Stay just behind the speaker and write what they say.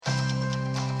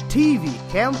TV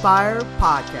Campfire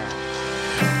Podcast.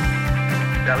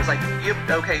 I was like,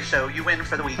 okay, so you win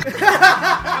for the week.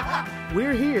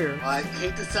 We're here. I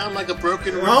hate to sound like a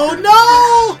broken record.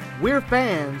 Oh no! We're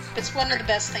fans. It's one of the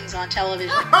best things on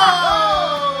television.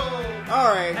 Oh!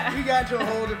 Alright, we got you a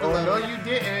whole different level. No, you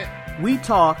didn't. We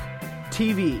talk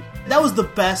TV. That was the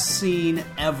best scene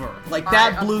ever. Like,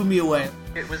 that blew me away.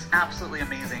 It was absolutely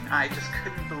amazing. I just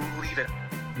couldn't believe it.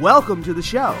 Welcome to the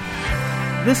show.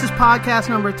 This is podcast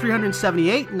number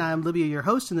 378, and I'm Libya, your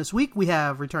host. And this week we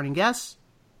have returning guests.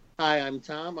 Hi, I'm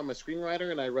Tom. I'm a screenwriter,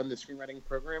 and I run the screenwriting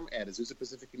program at Azusa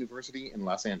Pacific University in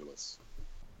Los Angeles.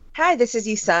 Hi, this is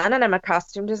Yusun, and I'm a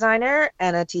costume designer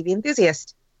and a TV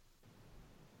enthusiast.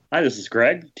 Hi, this is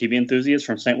Greg, TV enthusiast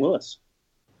from St. Louis.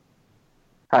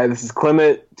 Hi, this is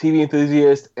Clement, TV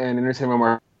enthusiast and entertainment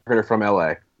marketer from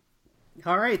LA.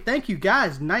 All right, thank you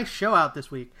guys. Nice show out this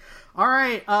week. All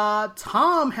right,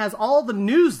 Tom has all the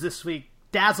news this week.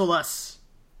 Dazzle us.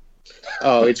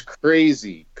 Oh, it's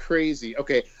crazy.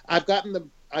 Okay, I've gotten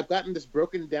this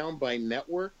broken down by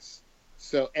networks,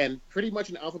 and pretty much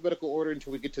in alphabetical order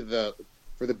until we get to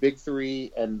for the big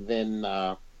three, and then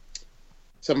a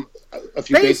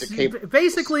few basic cable.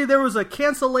 Basically, there was a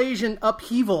cancellation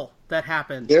upheaval that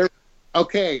happened.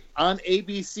 Okay, on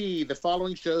ABC, the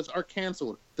following shows are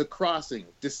canceled: The Crossing,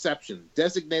 Deception,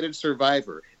 Designated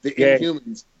Survivor, The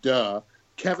Inhumans,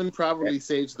 Kevin Probably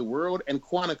Saves the World, and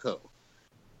Quantico.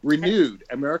 Renewed,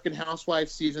 American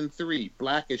Housewives Season 3,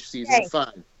 Blackish Season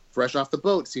 5, Fresh Off the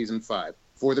Boat Season 5,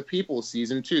 For the People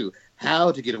Season 2,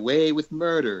 How to Get Away with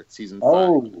Murder Season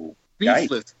 5,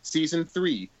 Speechless Season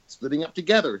 3, Splitting Up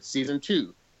Together Season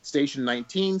 2, Station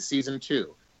 19 Season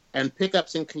 2. And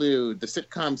pickups include the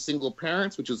sitcom Single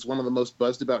Parents, which is one of the most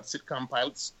buzzed about sitcom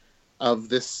pilots of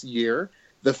this year,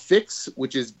 The Fix,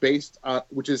 which is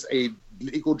a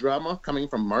legal drama coming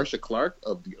from Marcia Clark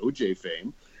of the OJ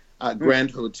fame,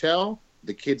 Grand Hotel,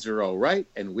 The Kids Are All Right,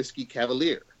 and Whiskey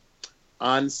Cavalier.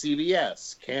 On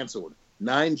CBS, canceled,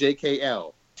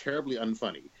 9JKL, terribly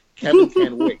unfunny. Kevin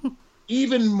Can't Wait,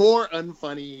 even more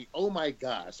unfunny. Oh my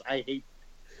gosh, I hate.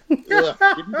 Didn't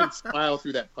even smile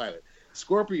through that pilot.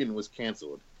 Scorpion was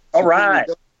canceled. All right,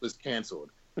 was canceled.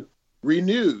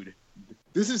 Renewed.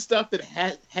 This is stuff that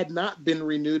had not been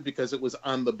renewed because it was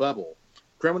on the bubble.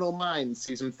 Criminal Minds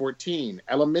Season 14,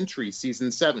 Elementary Season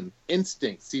 7,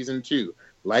 Instinct Season 2,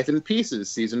 Life in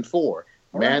Pieces Season 4,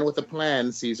 Man with a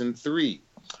Plan Season 3.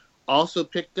 Also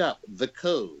picked up The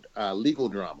Code, legal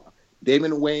drama.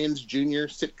 Damon Wayans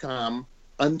Jr. sitcom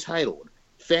Untitled.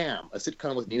 Fam, a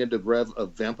sitcom with Nina Dobrev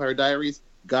of Vampire Diaries.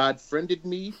 God Friended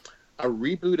Me, a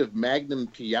reboot of Magnum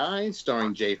P.I.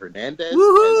 starring Jay Hernandez.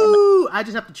 Woohoo! I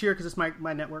just have to cheer because it's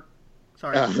my network.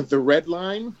 Sorry. The Red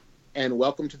Line, and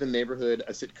Welcome to the Neighborhood,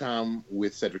 a sitcom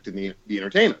with Cedric the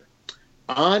Entertainer.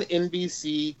 On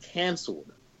NBC,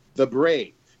 canceled, The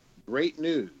Brave, Great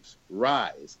News,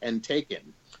 Rise, and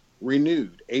Taken.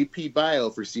 Renewed, AP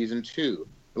Bio for Season 2,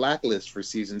 Blacklist for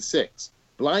Season 6,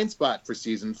 Blind Spot for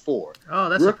Season 4. Oh,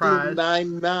 that's a surprise. Brooklyn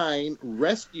Nine-Nine,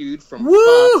 rescued from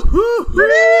Woo! Fox.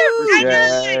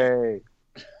 Yay!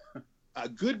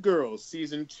 Good Girls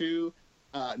Season 2,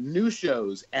 new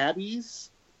shows, Abby's,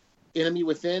 Enemy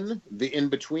Within, The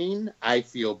In-Between, I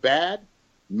Feel Bad,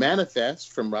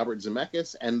 Manifest from Robert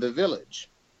Zemeckis, and The Village.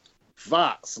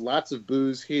 Fox, lots of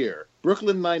booze here.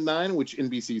 Brooklyn Nine-Nine, which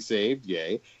NBC saved,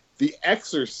 yay. The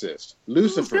Exorcist,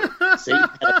 Lucifer, Satan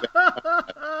had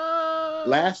a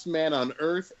Last Man on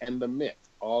Earth, and The Myth,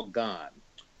 all gone.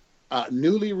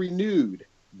 Newly renewed,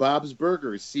 Bob's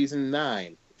Burgers Season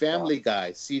 9, Family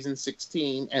Guy Season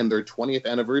 16, and their 20th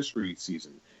anniversary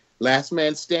season. Last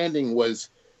Man Standing was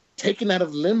taken out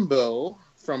of limbo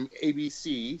from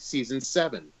ABC Season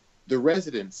 7, The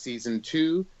Resident Season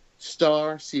 2,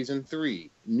 Star Season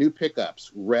 3, new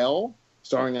pickups, Rel,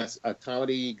 starring a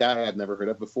comedy guy I've never heard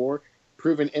of before,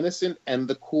 Proven Innocent, and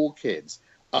The Cool Kids.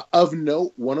 Of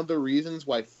note, one of the reasons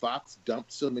why Fox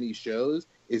dumped so many shows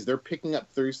is they're picking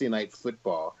up Thursday Night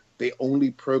Football. They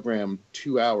only program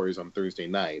 2 hours on Thursday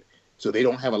night, so they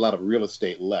don't have a lot of real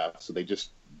estate left, so they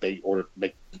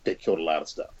killed a lot of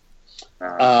stuff.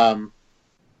 I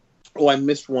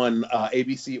missed one.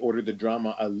 ABC ordered the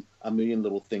drama A Million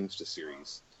Little Things to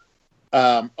series.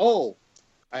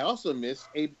 I also missed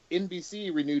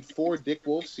NBC renewed 4 Dick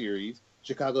Wolf series: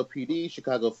 Chicago PD,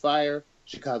 Chicago Fire,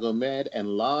 Chicago Med, and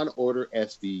Law & Order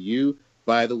SVU.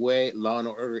 By the way, Law &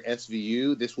 Order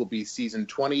SVU, this will be Season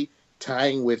 20,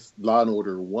 tying with Law &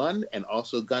 Order 1 and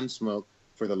also Gunsmoke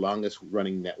for the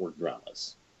longest-running network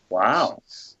dramas. Wow.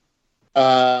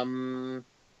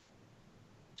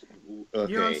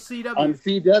 Okay. You're on CW. On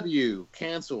CW,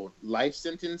 canceled Life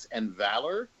Sentence and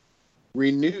Valor.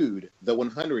 renewed The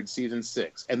 100 season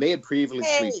 6, and they had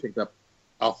previously picked up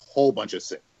a whole bunch of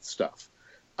stuff.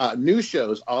 New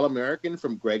shows: All American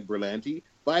from Greg Berlanti.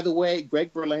 By the way,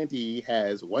 Greg Berlanti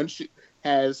has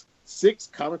has 6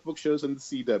 comic book shows on the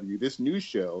CW. This new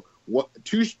show,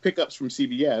 2 pickups from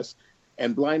CBS,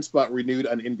 and Blind Spot renewed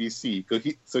on NBC.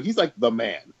 So he's like the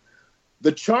man.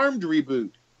 The Charmed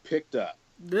reboot picked up.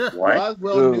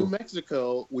 Roswell, New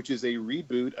Mexico, which is a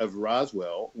reboot of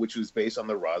Roswell, which was based on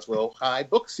the Roswell High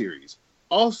book series,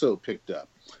 also picked up.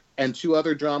 And 2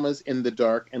 other dramas, In the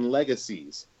Dark and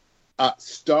Legacies.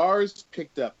 Stars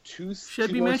picked up 2.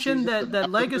 Should be mentioned that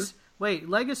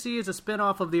Legacy is a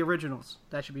spinoff of the originals.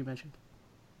 That should be mentioned.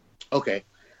 Okay.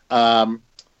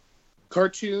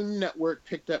 Cartoon Network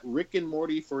picked up Rick and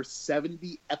Morty for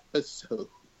 70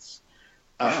 episodes.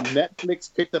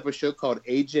 Netflix picked up a show called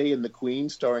AJ and the Queen,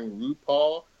 starring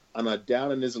RuPaul on a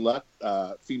down in his luck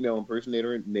female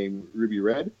impersonator named Ruby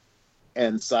Red.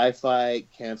 And Sci-Fi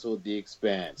canceled The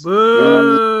Expanse.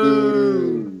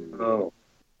 Boo! Oh.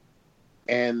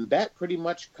 And that pretty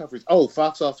much covers... Oh,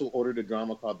 Fox also ordered a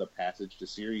drama called The Passage to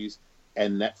Series,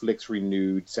 and Netflix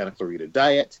renewed Santa Clarita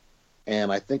Diet.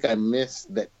 And I think I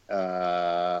missed that...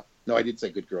 No, I did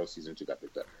say Good Girls Season 2 got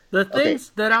picked up. The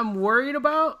things that I'm worried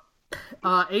about...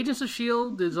 Agents of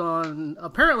S.H.I.E.L.D. is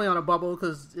apparently on a bubble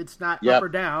because it's not up or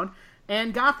down.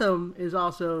 And Gotham is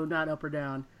also not up or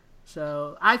down.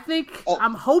 So I think...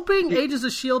 I'm hoping Agents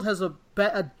of S.H.I.E.L.D. has a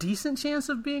decent chance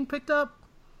of being picked up.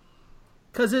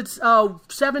 Because it's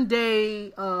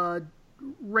 7-day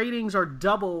ratings are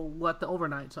double what the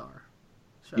overnights are.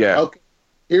 So. Yeah. Okay.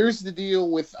 Here's the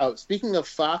deal with speaking of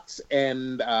Fox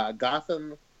and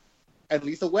Gotham and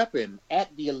Lethal Weapon.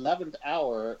 At the 11th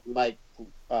hour, like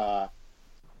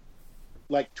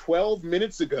 12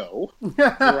 minutes ago,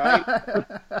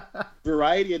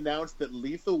 Variety announced that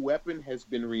Lethal Weapon has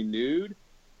been renewed.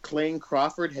 Clayne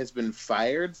Crawford has been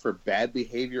fired for bad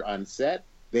behavior on set.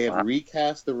 They have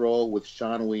recast the role with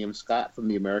Sean William Scott from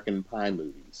the American Pie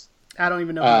movies. I don't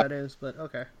even know who that is, but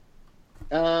okay.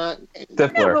 I know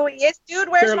who he is, dude.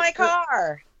 Where's my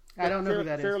car? I don't know who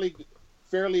that is.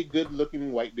 Fairly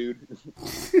good-looking white dude.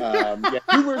 Yeah,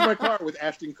 Who Where's My Car with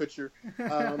Ashton Kutcher.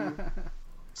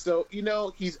 So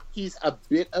he's a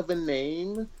bit of a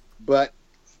name, but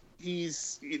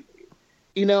he's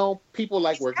people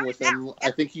like working with him.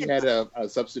 I think he had a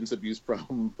substance abuse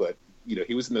problem, but.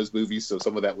 He was in those movies, so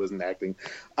some of that wasn't acting.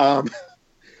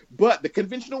 But the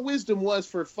conventional wisdom was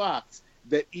for Fox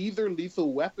that either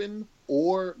Lethal Weapon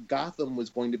or Gotham was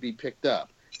going to be picked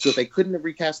up. So if they couldn't have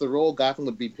recast the role, Gotham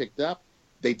would be picked up.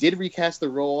 They did recast the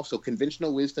role, so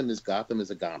conventional wisdom is Gotham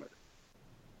is a goner.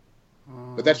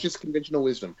 But that's just conventional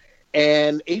wisdom.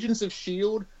 And Agents of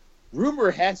S.H.I.E.L.D.,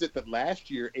 rumor has it that last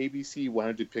year ABC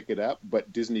wanted to pick it up,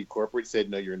 but Disney Corporate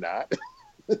said, no, you're not.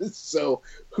 So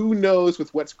who knows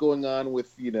with what's going on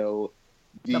with the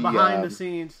behind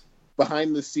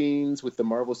the scenes with the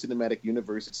Marvel Cinematic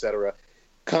Universe, etc.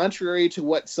 Contrary to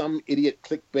what some idiot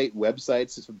clickbait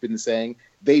websites have been saying,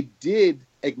 they did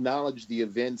acknowledge the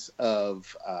events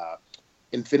of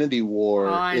Infinity War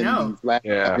in the last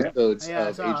episodes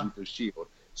of Agents of S.H.I.E.L.D.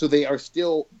 So they are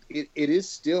still it is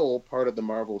still part of the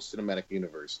Marvel Cinematic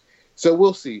Universe. So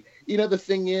we'll see. The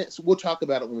thing is, we'll talk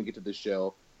about it when we get to the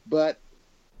show, but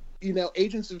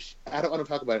Agents of... I don't want to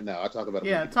talk about it now. I'll talk about it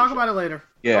later. Yeah, talk about it later.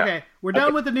 Yeah. Okay, we're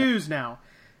done with the news now.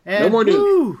 And, no more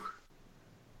news.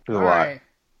 All right.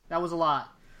 That was a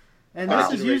lot. And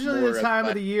this is usually the time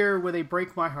of the year where they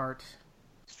break my heart.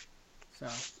 So,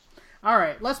 all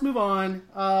right, let's move on.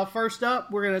 First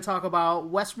up, we're going to talk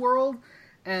about Westworld.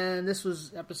 And this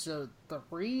was episode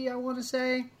 3, I want to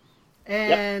say.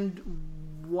 And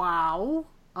wow...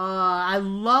 I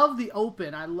love the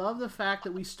open. I love the fact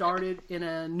that we started in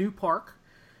a new park.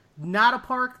 Not a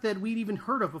park that we'd even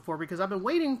heard of before, because I've been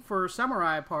waiting for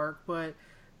Samurai Park, but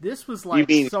this was like...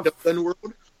 You mean Gun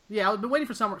World? Yeah, I've been waiting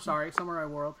for Samurai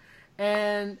World.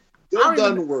 And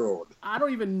World. I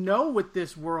don't even know what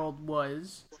this world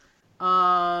was.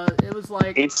 It was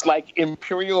like... It's like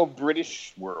Imperial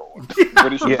British World.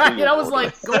 I was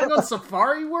like, going on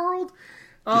Safari World?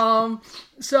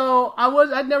 So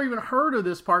I'd never even heard of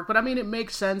this park, but I mean, it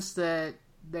makes sense that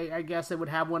I guess they would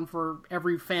have one for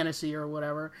every fantasy or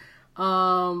whatever.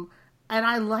 And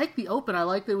I like the open. I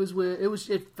like that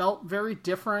it felt very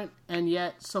different and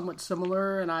yet somewhat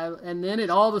similar. And then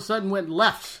it all of a sudden went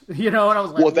left, and I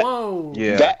was like, whoa.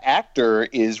 Yeah. That actor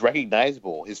is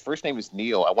recognizable. His first name is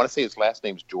Neil. I want to say his last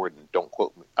name's Jordan. Don't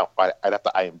quote me. I'd have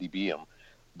to IMDb him.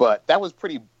 But that was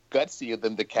pretty gutsy of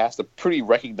them to cast a pretty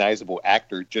recognizable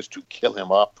actor just to kill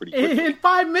him off pretty quickly. In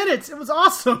 5 minutes. It was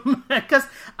awesome. Because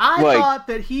I thought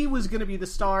that he was going to be the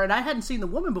star, and I hadn't seen the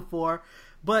woman before,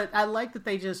 but I like that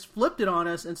they just flipped it on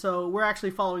us, and so we're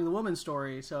actually following the woman's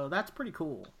story, so that's pretty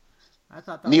cool. I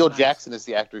thought that Neil was nice. Jackson is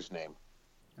the actor's name.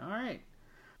 All right.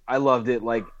 I loved it.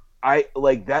 I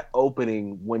that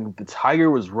opening when the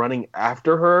tiger was running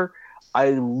after her.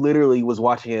 I literally was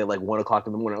watching it at 1 o'clock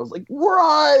in the morning. I was like,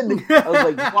 run! I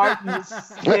was like, why are you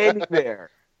just standing there?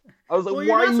 I was like, well,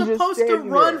 why are you just standing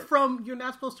there? You're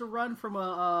not supposed to run from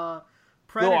a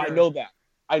predator. No, I know that.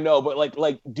 I know, but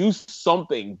do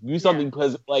something. Do something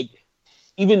because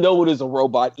even though it is a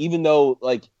robot, even though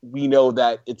we know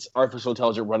that it's artificial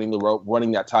intelligence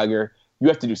running that tiger, you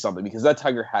have to do something because that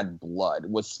tiger had blood,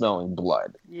 was smelling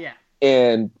blood. Yeah.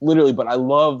 And literally, but I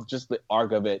love just the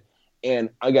arc of it.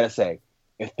 And I gotta say,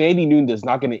 if Thandie Newton does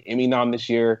not get an Emmy nom this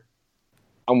year,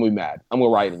 I'm gonna be mad. I'm gonna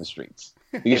riot in the streets.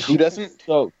 Because who doesn't?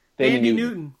 So Thandie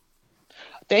Newton.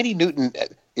 Thandie Newton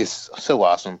is so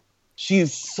awesome.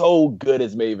 She's so good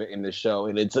as Maven in this show,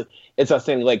 and it's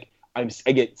outstanding.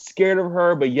 I get scared of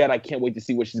her, but yet I can't wait to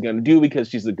see what she's gonna do because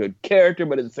she's a good character.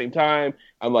 But at the same time,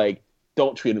 I'm like,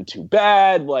 don't treat him too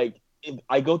bad.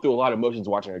 I go through a lot of emotions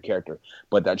watching her character,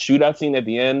 but that shootout scene at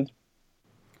the end.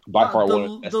 By far,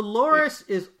 Dolores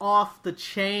is off the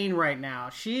chain right now.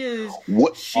 She is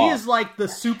like the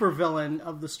supervillain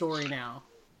of the story now.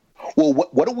 Well,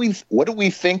 what do we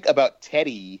think about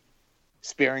Teddy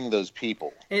sparing those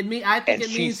people? I think it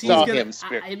means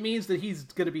it means that he's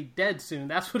gonna be dead soon.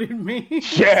 That's what it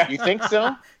means. Yeah, you think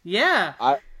so? Yeah,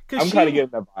 I'm kind of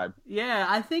getting that vibe. Yeah,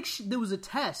 I think there was a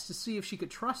test to see if she could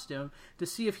trust him, to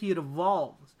see if he had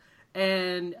evolved.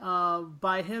 And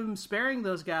by him sparing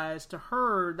those guys, to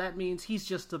her, that means he's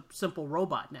just a simple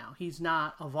robot now. He's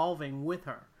not evolving with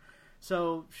her.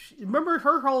 So remember,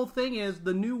 her whole thing is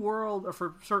the new world are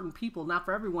for certain people, not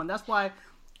for everyone. That's why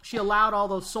she allowed all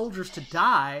those soldiers to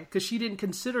die, because she didn't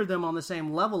consider them on the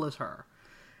same level as her.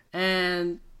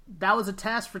 And that was a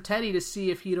test for Teddy to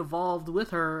see if he'd evolved with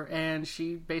her, and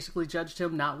she basically judged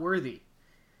him not worthy.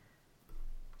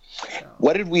 So.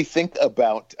 What did we think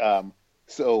about...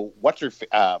 So what's her?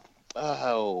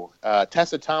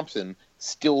 Tessa Thompson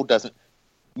still doesn't.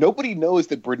 Nobody knows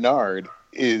that Bernard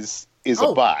is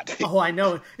a bot. Oh, I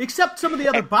know. Except some of the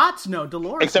other bots know.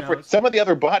 Dolores Except knows. for some of the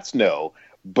other bots know.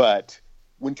 But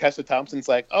when Tessa Thompson's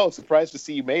like, "Oh, surprised to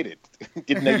see you made it.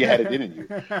 Didn't know you had it in you."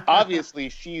 Obviously,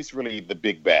 she's really the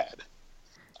big bad.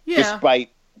 Yeah.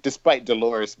 Despite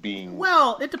Dolores being.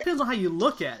 Well, it depends on how you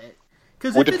look at it.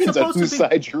 Well, it depends on whose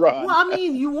side you're on. Well, I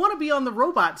mean, you want to be on the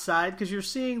robot side because you're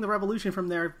seeing the revolution from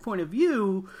their point of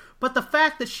view, but the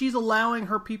fact that she's allowing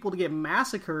her people to get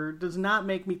massacred does not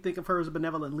make me think of her as a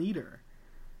benevolent leader.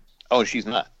 Oh, she's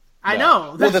not. I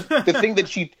know. Well, the thing that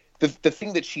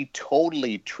she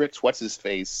totally tricks what's his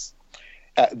face,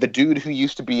 the dude who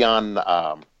used to be on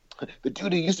the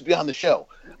show.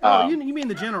 Oh, you mean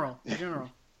the general? The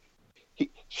general.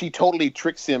 She totally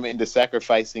tricks him into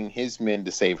sacrificing his men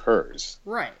to save hers.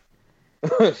 Right.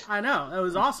 I know. That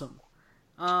was awesome.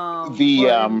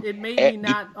 It made me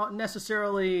not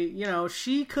necessarily,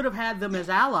 she could have had them as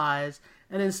allies,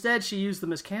 and instead she used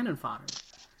them as cannon fodder.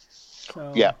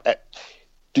 So. Yeah.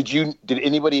 Did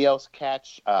anybody else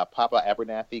catch Papa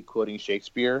Abernathy quoting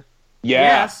Shakespeare?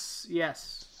 Yeah.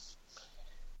 Yes.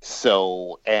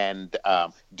 So, and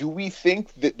do we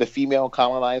think that the female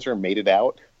colonizer made it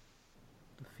out?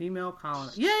 Female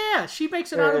colonizer. Yeah. She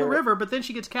makes it out of the river, but then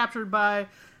she gets captured by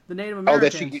the Native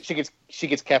Americans. Oh, that she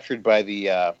gets captured by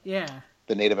the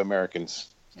Native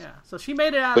Americans. Yeah. So she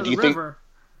made it out of the river.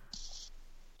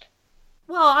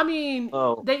 Well, I mean,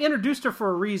 they introduced her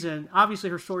for a reason. Obviously,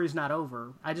 her story's not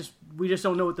over. We just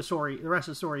don't know what the rest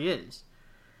of the story is.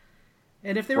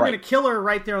 And if they were going to kill her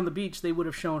right there on the beach, they would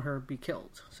have shown her be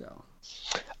killed. So.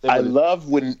 I love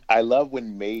when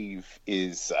Maeve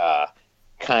is.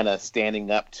 Kind of standing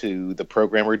up to the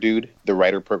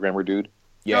writer programmer dude.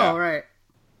 Yeah. Oh, right.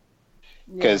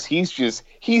 Because he's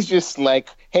just like,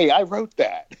 hey, I wrote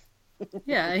that.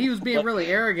 Yeah, he was being really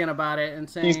arrogant about it and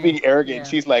saying... He's being arrogant. Yeah.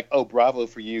 She's like, oh, bravo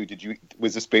for you.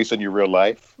 Was this based on your real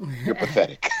life? You're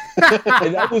pathetic.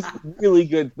 And that was really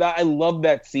good. I love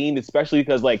that scene, especially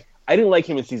because, I didn't like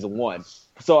him in season 1.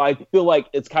 So I feel like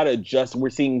it's kind of we're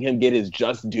seeing him get his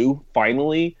just due,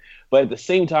 finally. But at the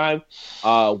same time,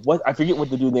 I forget what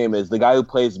the dude's name is. The guy who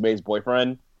plays Maeve's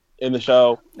boyfriend in the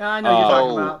show. I know you're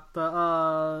talking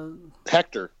about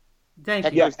Hector.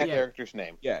 Hector's the character's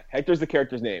name. Yeah, Hector's the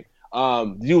character's name.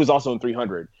 The dude was also in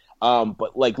 300.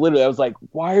 But literally, I was like,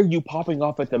 why are you popping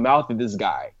off at the mouth of this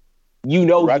guy?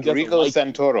 Rodrigo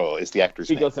Santoro is the actor's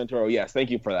name. Rodrigo Santoro. Yes, thank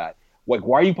you for that. Like,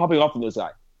 why are you popping off from this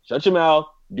guy? Shut your mouth.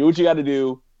 Do what you got to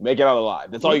do. Make it out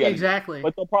alive. That's all you got to do. Exactly.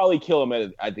 But they'll probably kill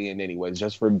him at the end anyways,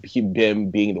 just for him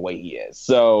being the way he is.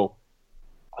 So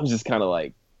I'm just kind of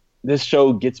like, this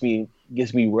show gets me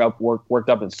worked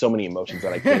up in so many emotions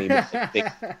that I can't even think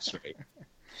straight.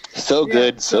 So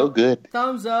good, so good.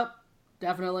 Thumbs up,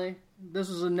 definitely. This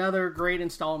was another great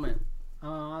installment.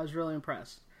 I was really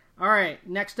impressed. All right,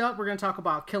 next up, we're going to talk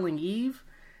about Killing Eve.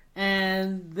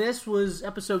 And this was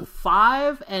episode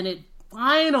 5, and it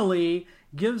finally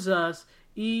gives us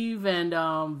Eve and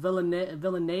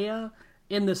Villanea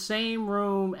in the same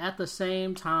room at the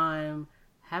same time,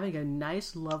 having a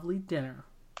nice, lovely dinner.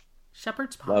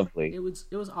 Shepherd's pie. Lovely. It was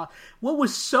awesome. What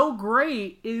was so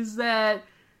great is that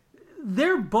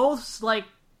they're both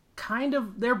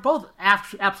they're both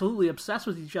absolutely obsessed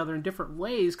with each other in different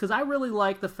ways. Because I really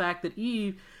like the fact that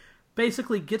Eve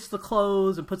basically gets the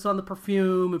clothes and puts on the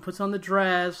perfume and puts on the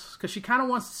dress because she kind of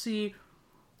wants to see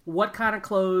what kind of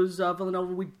clothes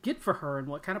Villanova would get for her and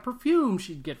what kind of perfume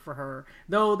she'd get for her.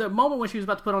 Though the moment when she was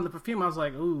about to put on the perfume, I was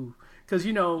like, ooh, because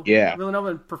Villanova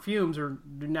and perfumes do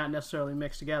not necessarily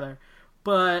mix together.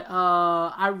 But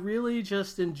I really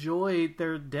just enjoyed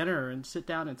their dinner and sit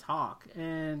down and talk.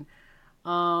 And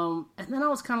then I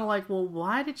was kind of like, well,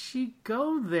 why did she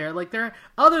go there? Like,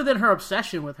 other than her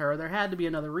obsession with her, there had to be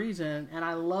another reason. And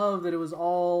I love that it was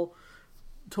all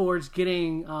towards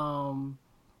getting her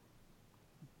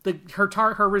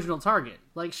original target.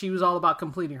 Like, she was all about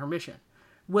completing her mission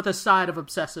with a side of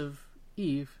obsessive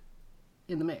Eve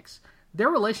in the mix. Their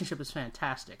relationship is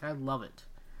fantastic. I love it.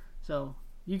 So,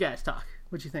 you guys talk.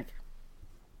 What you think?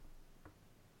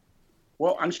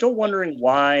 Well, I'm still wondering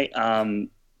why,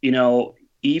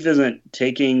 Eve isn't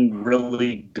taking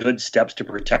really good steps to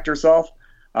protect herself.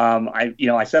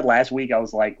 I said last week, I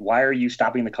was like, why are you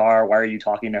stopping the car? Why are you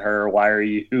talking to her? Why are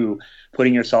you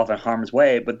putting yourself in harm's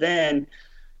way? But then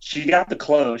she got the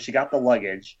clothes, she got the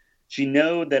luggage. She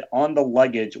knew that on the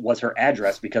luggage was her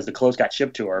address because the clothes got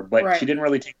shipped to her, but She didn't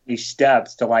really take any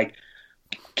steps to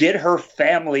get her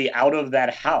family out of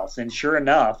that house. And sure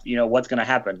enough, what's going to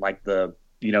happen? Like the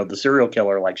serial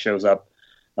killer shows up.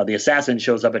 The assassin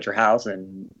shows up at your house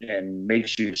and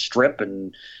makes you strip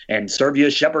and serve you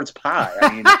a shepherd's pie.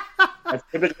 I mean, that's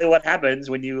typically what happens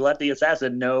when you let the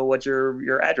assassin know what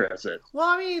your address is. Well,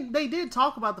 I mean, they did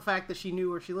talk about the fact that she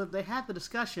knew where she lived. They had the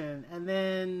discussion, and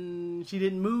then she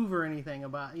didn't move or anything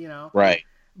about, Right.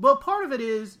 But part of it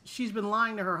is she's been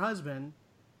lying to her husband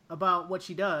about what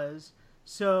she does,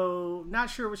 so not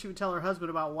sure what she would tell her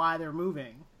husband about why they're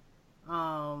moving.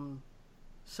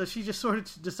 So she just sort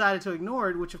of decided to ignore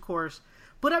it, which of course...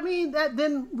 But I mean, that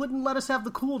then wouldn't let us have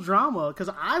the cool drama, because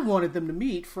I wanted them to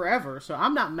meet forever, so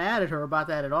I'm not mad at her about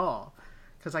that at all,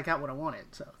 because I got what I wanted,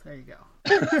 so there you go.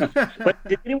 But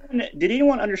did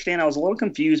anyone understand? I was a little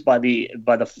confused by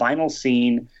the final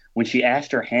scene when she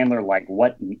asked her handler,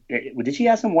 what... Did she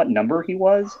ask him what number he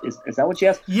was? Is that what she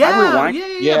asked?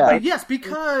 Yeah. Yes,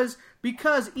 because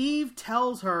Eve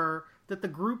tells her that the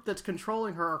group that's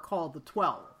controlling her are called the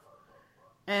 12.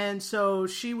 And so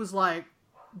she was like,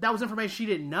 that was information she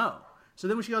didn't know. So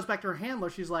then when she goes back to her handler,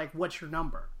 she's like, what's your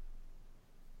number?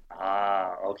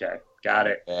 Ah, okay. Got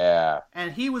it. Yeah.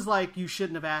 And he was like, you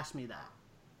shouldn't have asked me that.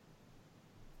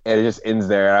 And it just ends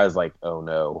there. I was like, oh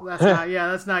no.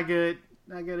 That's not good.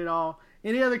 Not good at all.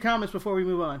 Any other comments before we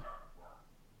move on?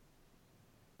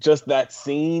 Just that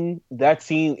scene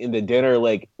in the dinner,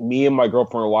 me and my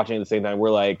girlfriend were watching at the same time.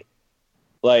 We're like,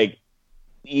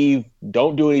 Eve,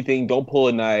 don't do anything. Don't pull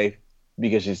a knife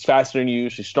because she's faster than you.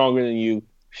 She's stronger than you.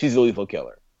 She's a lethal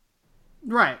killer.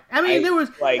 Right. I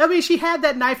mean, she had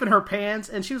that knife in her pants,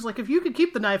 and she was like, if you could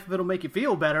keep the knife, it'll make you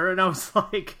feel better. And I was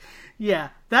like, yeah,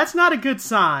 that's not a good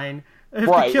sign. If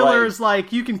the killer is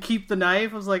like, you can keep the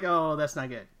knife, I was like, oh, that's not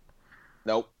good.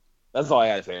 Nope. That's all I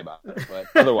had to say about it. But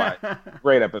otherwise,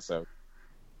 great episode.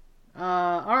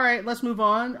 All right, let's move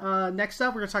on. Next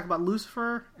up, we're going to talk about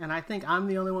Lucifer, and I think I'm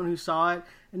the only one who saw it.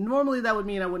 And normally that would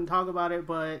mean I wouldn't talk about it,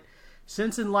 but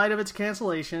since in light of its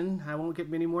cancellation, I won't get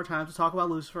many more times to talk about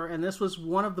Lucifer, and this was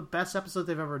one of the best episodes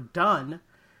they've ever done,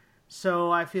 so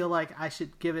I feel like I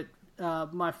should give it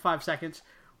my 5 seconds.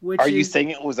 Are you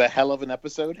saying it was a hell of an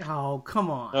episode? Oh,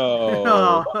 come on.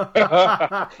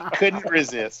 Oh. Couldn't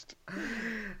resist.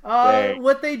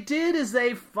 What they did is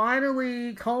they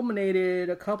finally culminated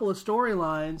a couple of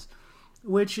storylines,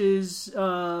 which is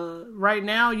right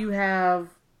now you have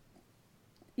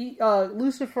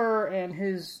Lucifer and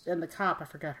the cop, I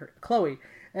forgot her, Chloe,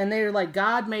 and they're like,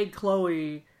 God made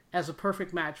Chloe as a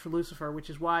perfect match for Lucifer, which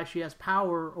is why she has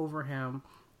power over him,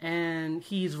 and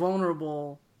he's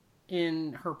vulnerable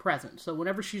in her presence. So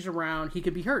whenever she's around, he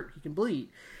could be hurt, he can bleed.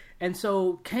 And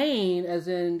so Cain, as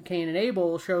in Cain and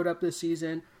Abel, showed up this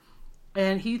season,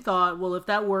 and he thought, well, if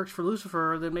that works for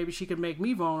Lucifer, then maybe she could make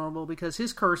me vulnerable, because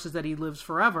his curse is that he lives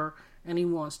forever and he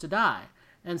wants to die.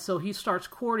 And so he starts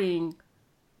courting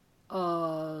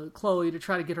Chloe to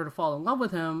try to get her to fall in love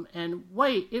with him, and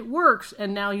wait, it works,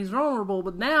 and now he's vulnerable,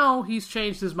 but now he's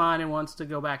changed his mind and wants to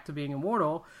go back to being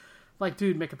immortal. Like,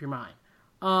 dude, make up your mind.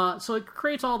 So it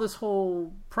creates all this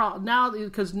whole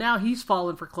because now he's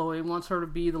fallen for Chloe and wants her to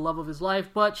be the love of his life,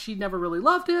 but she never really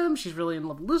loved him. She's really in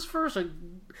love with Lucifer. So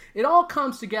it all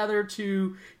comes together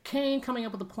to Cain coming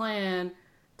up with a plan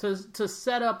to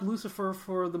set up Lucifer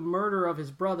for the murder of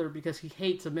his brother because he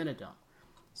hates Amenadel.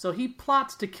 So he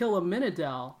plots to kill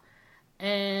Amenadel,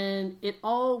 and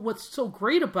what's so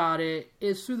great about it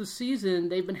is through the season,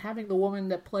 they've been having the woman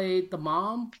that played the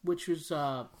mom, which was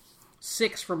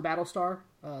Six from Battlestar.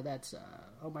 That's,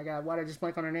 oh my god, why did I just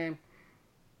blank on her name?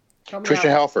 Trisha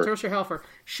Helfer. Trisha Helfer.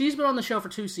 She's been on the show for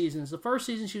 2 seasons. The first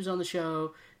season she was on the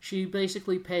show, she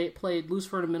basically played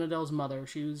Lucifer and Amenadel's mother.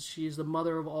 She's the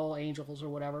mother of all angels or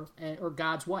whatever, or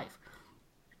God's wife.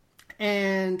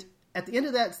 And at the end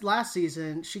of that last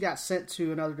season, she got sent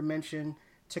to another dimension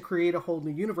to create a whole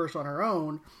new universe on her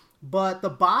own. But the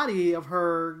body of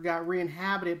her got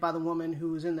re-inhabited by the woman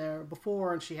who was in there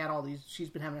before, and she's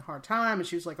been having a hard time, and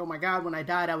she was like, oh my god, when I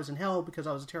died, I was in hell because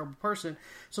I was a terrible person.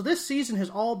 So this season has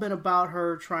all been about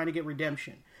her trying to get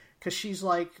redemption. Because she's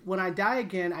like, when I die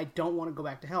again, I don't want to go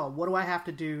back to hell. What do I have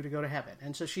to do to go to heaven?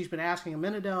 And so she's been asking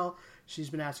Amenadel,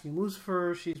 she's been asking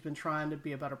Lucifer, she's been trying to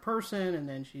be a better person, and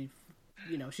then she's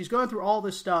going through all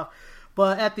this stuff.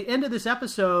 But at the end of this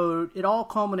episode, it all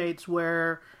culminates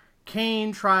where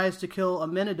Cain tries to kill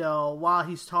Amenadel while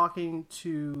he's talking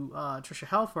to Trisha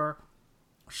Helfer.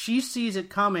 She sees it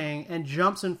coming and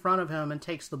jumps in front of him and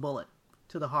takes the bullet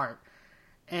to the heart.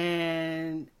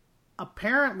 And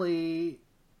apparently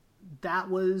that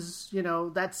was,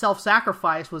 that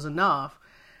self-sacrifice was enough.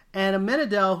 And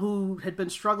Amenadel, who had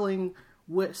been struggling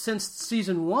since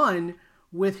season 1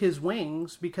 with his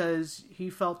wings because he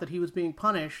felt that he was being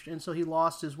punished, and so he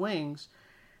lost his wings.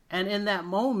 And in that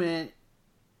moment,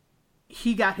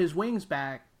 he got his wings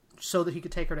back so that he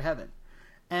could take her to heaven.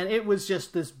 And it was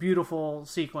just this beautiful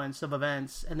sequence of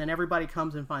events. And then everybody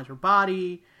comes and finds her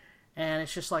body, and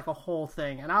it's just like a whole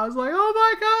thing. And I was like, oh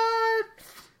my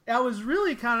god! I was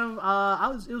really kind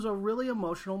of, it was a really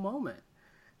emotional moment.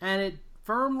 And it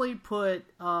firmly put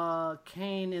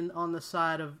Cain on the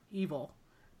side of evil.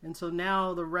 And so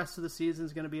now the rest of the season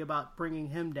is going to be about bringing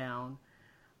him down.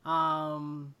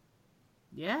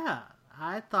 Yeah,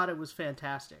 I thought it was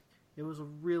fantastic. It was a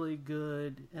really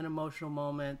good and emotional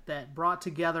moment that brought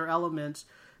together elements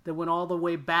that went all the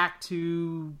way back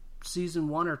to season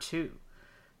 1 or 2.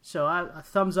 So a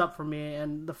thumbs up for me.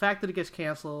 And the fact that it gets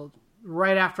canceled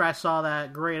right after I saw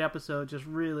that great episode just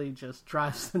really just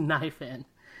drives the knife in.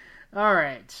 All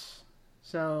right.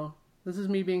 So this is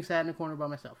me being sat in a corner by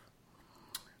myself.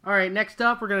 All right, next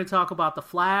up, we're going to talk about The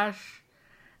Flash.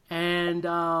 And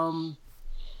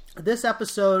this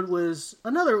episode was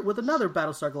with another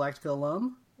Battlestar Galactica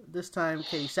alum, this time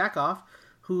Katie Sackhoff,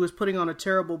 who was putting on a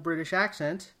terrible British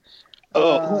accent.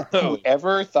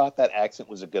 Whoever thought that accent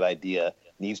was a good idea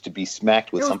needs to be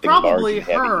smacked with something large and heavy. It was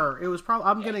probably her. It was probably,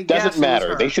 I'm going to guess. Doesn't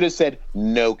matter. They should have said,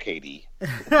 no, Katie.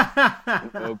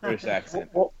 No British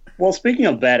accent. Well, speaking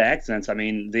of bad accents, I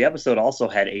mean, the episode also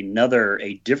had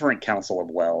a different Council of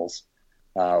Wells.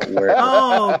 Where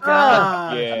oh,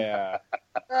 God. Yeah.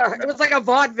 It was like a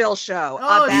vaudeville show.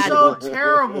 Oh, it's so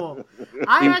terrible.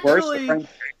 The worst French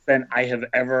accent I have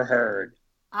ever heard.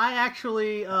 I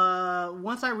actually,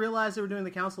 once I realized they were doing the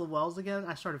Council of Wells again,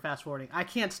 I started fast-forwarding. I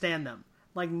can't stand them.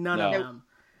 Like, none of them.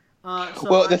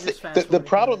 So the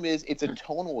problem is it's a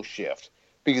tonal shift.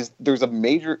 Because there's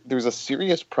a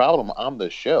serious problem on the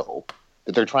show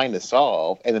that they're trying to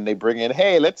solve, and then they bring in,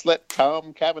 hey, let's let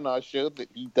Tom Cavanaugh show that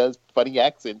he does funny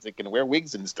accents and can wear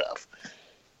wigs and stuff.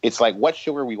 It's like, what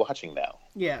show are we watching now?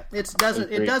 Yeah, it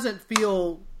doesn't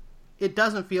feel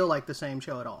like the same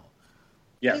show at all.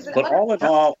 Yeah, but all in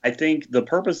all, I think the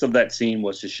purpose of that scene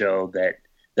was to show that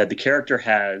the character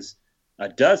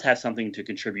does have something to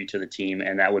contribute to the team,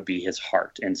 and that would be his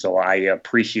heart. And so I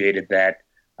appreciated that.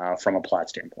 From a plot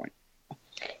standpoint.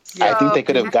 I think they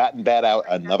could have gotten that out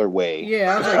another way.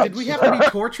 Yeah, I was like, did we have to be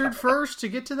tortured first to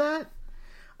get to that?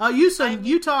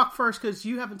 You talk first because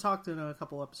you haven't talked in a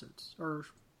couple episodes or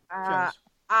shows.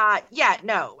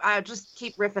 Just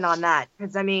keep riffing on that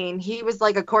because I mean, he was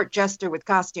like a court jester with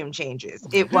costume changes.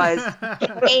 It was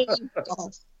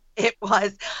painful. It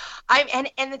was.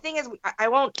 And the thing is, I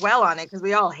won't dwell on it because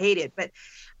we all hate it, but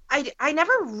I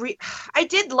never I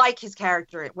did like his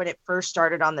character when it first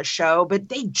started on the show, but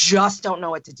they just don't know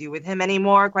what to do with him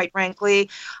anymore, quite frankly.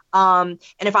 And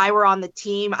if I were on the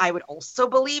team, I would also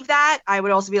believe that. I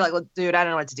would also be like, look, dude, I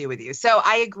don't know what to do with you. So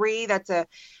I agree. That's a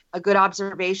good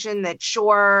observation that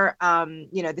sure,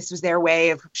 this was their way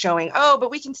of showing, oh, but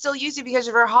we can still use you because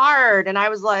of your heart. And I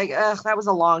was like, ugh, that was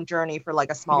a long journey for like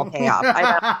a small payoff.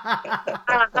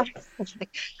 I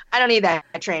don't need that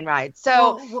train ride.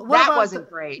 So that wasn't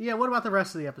great. Yeah. What about the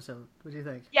rest of the episode? What do you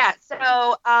think? Yeah.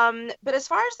 So, but as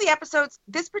far as the episodes,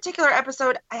 this particular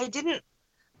episode, I didn't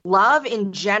love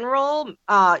in general,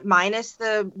 minus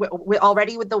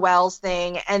already with the Wells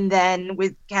thing, and then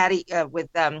with Katie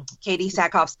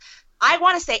Sackhoff's, I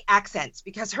want to say accents,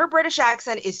 because her British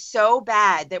accent is so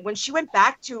bad that when she went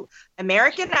back to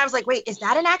American, I was like, wait, is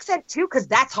that an accent too? Because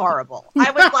that's horrible.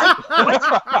 I was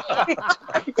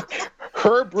like,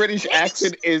 her British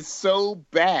accent is so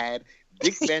bad.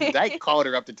 Dick Van Dyke called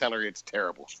her up to tell her it's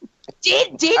terrible.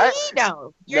 Did he?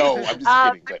 No. No,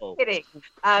 I'm just kidding.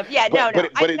 I'm kidding. No.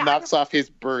 But it knocks off his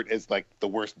Bert as like the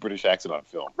worst British accent on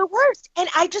film. The worst. And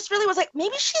I just really was like,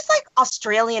 maybe she's like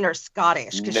Australian or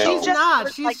Scottish. No. She's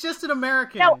not. She's just an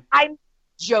American. No, I'm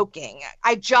joking.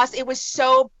 It was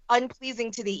so unpleasing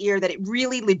to the ear that it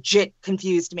really legit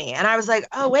confused me. And I was like,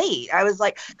 oh, wait. I was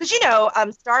like, because,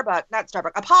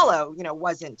 Apollo,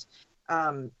 wasn't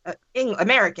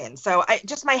American. So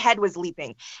my head was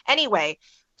leaping. Anyway,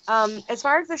 as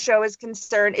far as the show is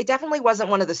concerned, it definitely wasn't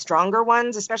one of the stronger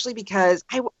ones, especially because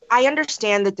I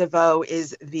understand that DeVoe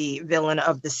is the villain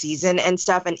of the season and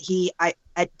stuff. And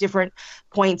at different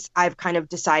points, I've kind of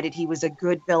decided he was a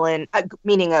good villain,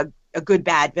 meaning a good,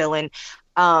 bad villain,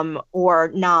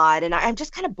 or not. And I'm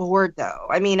just kind of bored though.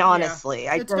 I mean, honestly,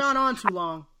 it's gone on too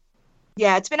long.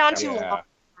 Yeah, it's been on too long.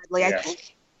 I think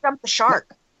he jumped the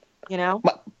shark.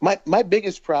 My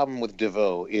biggest problem with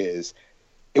DeVoe is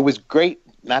it was great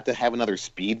not to have another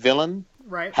speed villain.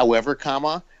 Right. However,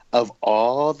 of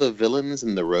all the villains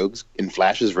in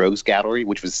Flash's Rogues Gallery,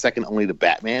 which was second only to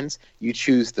Batman's, you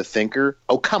choose the Thinker.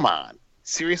 Oh, come on.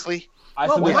 Seriously?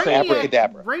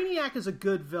 Brainiac is a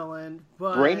good villain,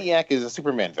 but Brainiac is a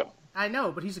Superman villain. I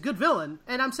know, but he's a good villain.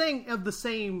 And I'm saying of the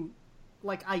same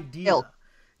idea.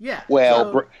 Yeah.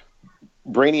 Well,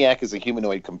 Brainiac is a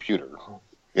humanoid computer.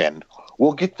 And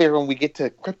we'll get there when we get to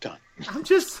Krypton. I'm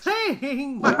just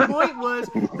saying, my point was,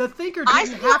 the Thinker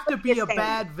didn't have to be a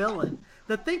bad villain.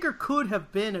 The Thinker could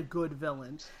have been a good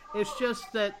villain. It's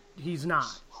just that he's not.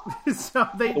 So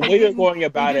the way they're going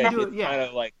about it is kind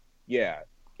of like, it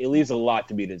leaves a lot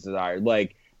to be desired.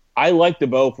 Like, I liked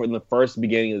DeVoe from the first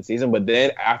beginning of the season, but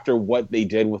then after what they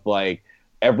did with, like,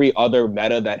 every other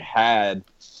meta that had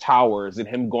powers and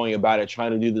him going about it,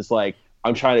 trying to do this, like,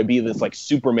 I'm trying to be this like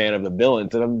Superman of the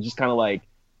villains, and I'm just kind of like,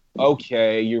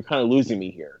 okay, you're kind of losing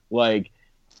me here. Like,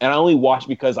 and I only watch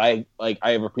because I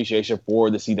have appreciation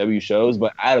for the CW shows,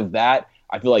 but out of that,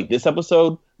 I feel like this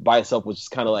episode by itself was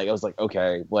just kind of like, I was like,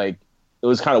 okay, like it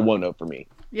was kind of one note for me.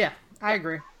 Yeah, I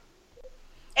agree.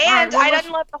 And I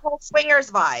didn't love the whole swingers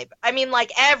vibe. I mean,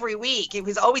 like every week, he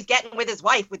was always getting with his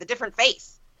wife with a different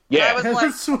face. Yeah, I was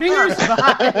like, swingers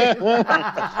vibe.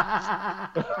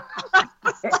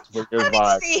 I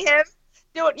didn't see him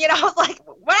doing. I was like,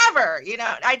 whatever. They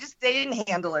didn't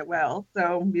handle it well.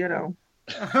 So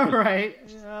All right,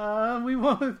 we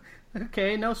won't.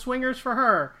 Okay, no swingers for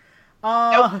her.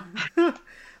 Nope.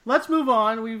 Let's move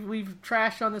on. We've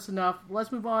trashed on this enough.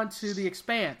 Let's move on to The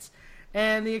Expanse.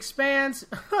 And The Expanse.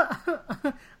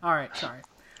 All right, sorry.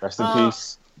 Rest in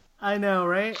peace. I know,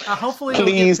 right? Hopefully,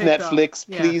 please Netflix,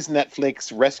 please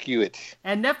Netflix, rescue it.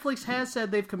 And Netflix has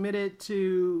said they've committed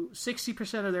to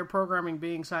 60% of their programming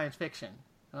being science fiction.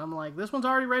 And I'm like, this one's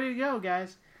already ready to go,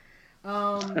 guys.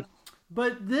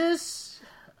 But this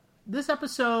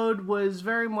episode was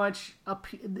very much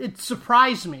it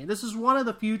surprised me. This is one of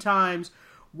the few times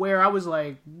where I was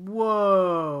like,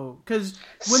 whoa, because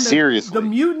when the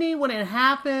mutiny, when it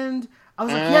happened, I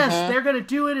was like, yes, they're gonna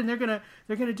do it, and they're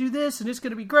gonna do this, and it's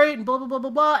gonna be great, and blah blah blah blah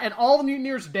blah, and all the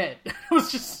mutineers are dead. It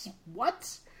was just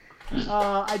what?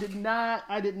 I did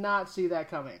not see that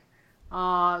coming.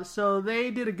 So they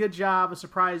did a good job of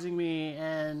surprising me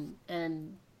and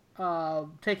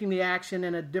taking the action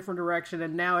in a different direction,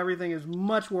 and now everything is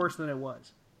much worse than it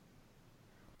was.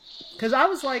 Because I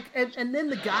was like, and then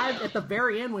the guy at the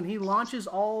very end when he launches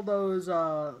all those,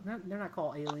 they're not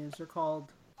called aliens, they're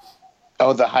called.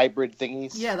 Oh, the hybrid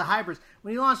thingies? Yeah, the hybrids.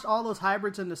 When he launched all those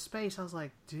hybrids into space, I was like,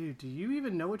 dude, do you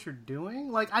even know what you're doing?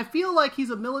 Like, I feel like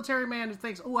he's a military man who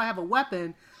thinks, oh, I have a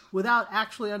weapon, without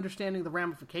actually understanding the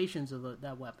ramifications of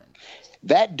that weapon.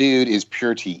 That dude is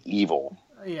pure T evil.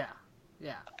 Yeah.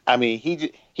 Yeah. I mean, he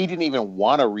didn't even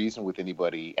want to reason with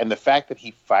anybody, and the fact that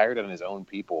he fired on his own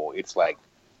people, it's like,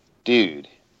 dude.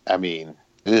 I mean,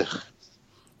 ugh.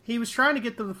 He was trying to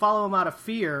get them to follow him out of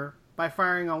fear by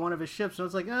firing on one of his ships, and I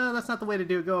was like, oh, that's not the way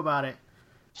to go about it.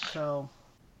 So.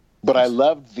 But I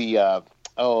loved the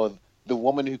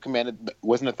woman who commanded,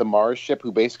 wasn't it the Mars ship,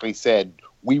 who basically said,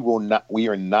 we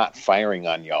are not firing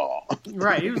on y'all.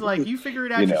 Right. He was like, you figure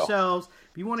it out yourselves.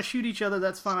 If you want to shoot each other,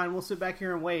 that's fine. We'll sit back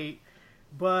here and wait.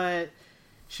 But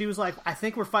she was like, I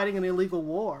think we're fighting an illegal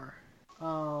war.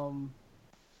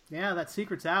 Yeah, that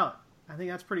secret's out. I think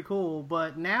that's pretty cool.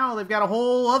 But now they've got a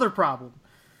whole other problem.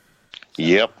 So,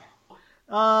 yep.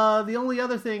 The only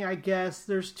other thing, I guess,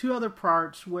 there's two other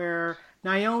parts where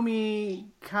Naomi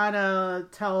kind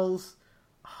of tells,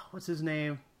 what's his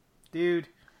name? Dude.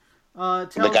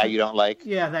 The guy you don't like?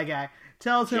 Yeah, that guy.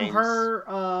 Tells James. him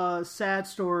her sad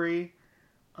story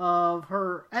of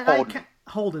her...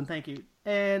 Holden, thank you.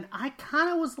 And I kind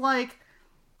of was like...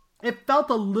 It felt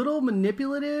a little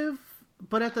manipulative,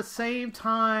 but at the same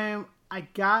time, I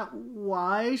got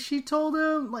why she told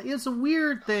him. Like, it's a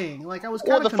weird thing. Like, I was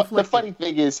kind of conflicted. The funny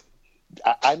thing is,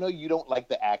 I know you don't like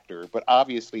the actor, but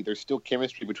obviously there's still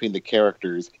chemistry between the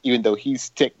characters, even though he's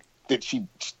ticked that she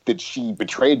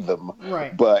betrayed them.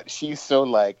 Right. But she's so,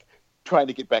 like, trying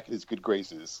to get back in his good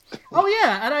graces. Oh,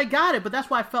 yeah, and I got it, but that's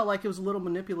why I felt like it was a little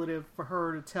manipulative for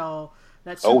her to tell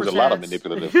that super it was a lot of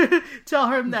manipulative.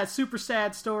 tell him that super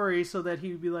sad story so that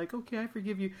he would be like, okay, I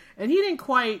forgive you. And he didn't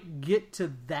quite get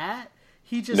to that.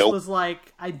 He just was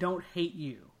like, I don't hate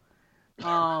you.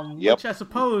 Which I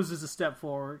suppose is a step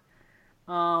forward.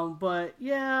 But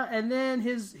yeah, and then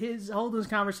his Holden's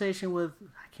conversation with,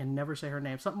 I can never say her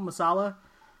name, something Masala.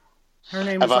 Her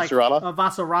name is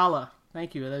Vasarala.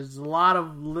 Thank you. There's a lot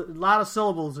of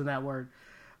syllables in that word.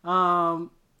 I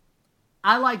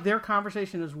like their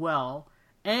conversation as well,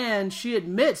 and she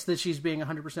admits that she's being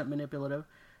 100% manipulative.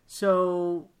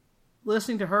 So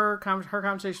listening to her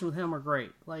conversation with him are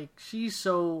great. Like, she's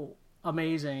so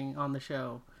amazing on the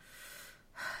show.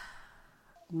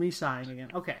 Me sighing again.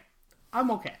 Okay. I'm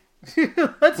okay.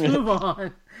 Let's move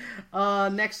on.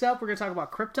 Next up, we're going to talk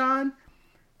about Krypton.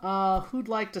 Who'd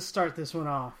like to start this one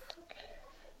off?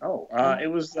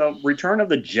 It was Return of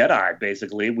the Jedi,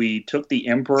 basically. We took the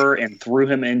Emperor and threw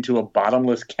him into a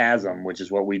bottomless chasm, which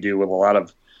is what we do with a lot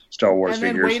of Star Wars figures.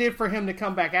 And then waited for him to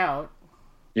come back out.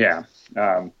 Yeah.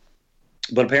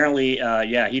 But apparently,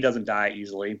 he doesn't die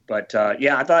easily. But,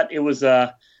 I thought it was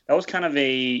that was kind of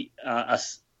a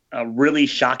really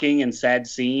shocking and sad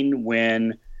scene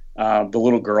when the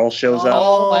little girl shows up.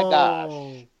 Oh, my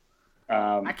gosh.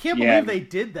 I can't believe they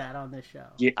did that on this show.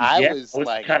 Yeah, I was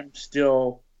like, kind of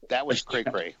still. That was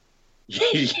cray-cray.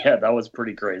 Yeah, that was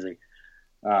pretty crazy.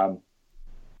 But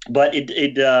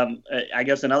I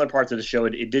guess in other parts of the show,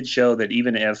 it did show that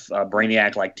even if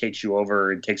Brainiac like takes you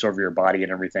over and takes over your body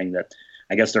and everything, that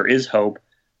I guess there is hope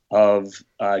of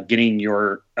getting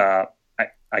your. I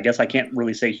guess I can't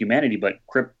really say humanity, but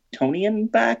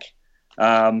Kryptonian back.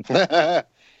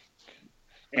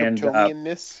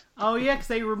 Kryptonianness. Oh yeah, because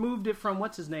they removed it from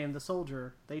what's his name, the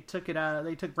soldier. They took it out.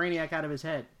 They took Brainiac out of his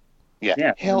head.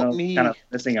 Yeah. Help me. Kind of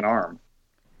missing an arm.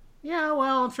 Yeah,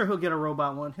 well, I'm sure he'll get a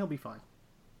robot one. He'll be fine.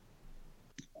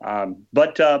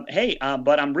 But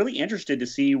I'm really interested to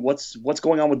see what's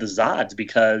going on with the Zods,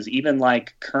 because even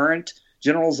like current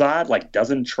General Zod like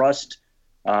doesn't trust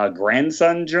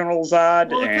grandson General Zod.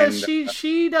 Well, because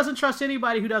she doesn't trust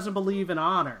anybody who doesn't believe in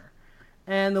honor.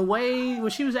 And the way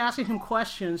when she was asking him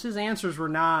questions, his answers were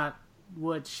not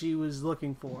what she was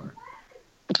looking for,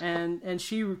 and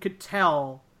she could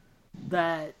tell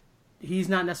that he's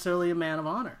not necessarily a man of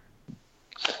honor.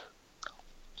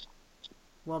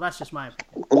 Well, that's just my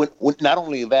opinion. Not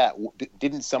only that,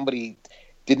 didn't somebody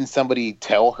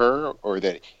tell her, or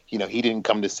that he didn't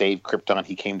come to save Krypton,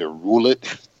 he came to rule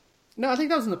it? No, I think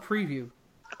that was in the preview.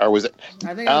 Or was it?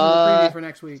 I think that was in the preview for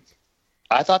next week.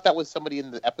 I thought that was somebody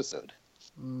in the episode.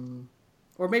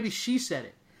 Or maybe she said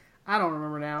it. I don't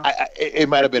remember now. It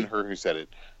might have been her who said it.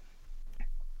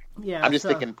 Yeah, I'm just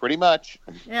thinking pretty much.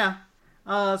 Yeah.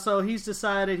 So he's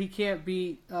decided he can't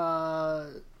beat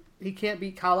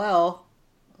Kal-El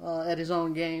at his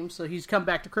own game, so he's come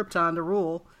back to Krypton to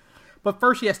rule. But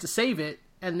first he has to save it,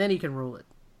 and then he can rule it.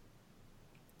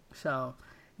 So,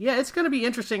 yeah, it's going to be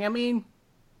interesting. I mean,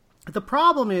 the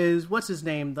problem is, what's his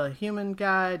name? The human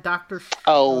guy, Dr.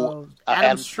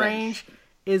 Adam Strange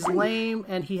is lame,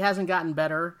 and he hasn't gotten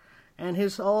better. And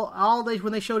his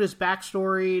when they showed his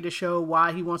backstory to show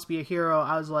why he wants to be a hero,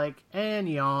 I was like, and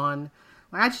yawn.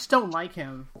 I just don't like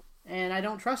him, and I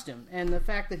don't trust him. And the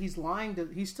fact that he's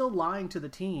still lying to the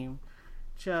team,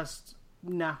 just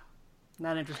no.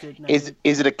 Not interested. No.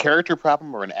 Is it a character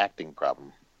problem or an acting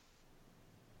problem?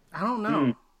 I don't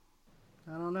know.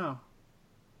 I don't know.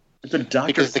 It's a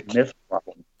Dr. Smith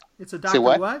problem. It's a Dr.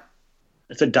 What?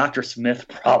 It's a Dr. Smith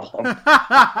problem.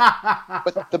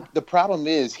 But the problem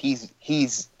is he's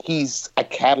a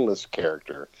catalyst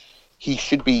character. He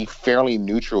should be fairly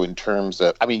neutral in terms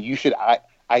of. I mean, you should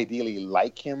ideally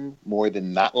like him more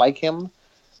than not like him,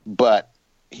 but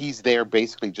he's there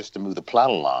basically just to move the plot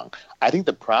along. I think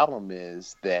the problem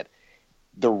is that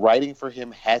the writing for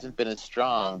him hasn't been as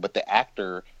strong, but the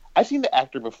actor. I've seen the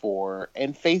actor before,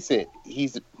 and face it,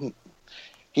 he's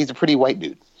a pretty white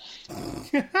dude.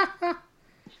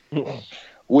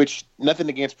 Which, nothing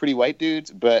against pretty white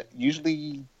dudes, but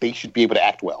usually they should be able to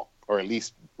act well, or at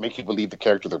least make you believe the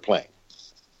character they're playing.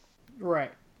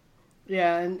 Right.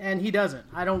 Yeah, and he doesn't.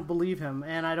 I don't believe him,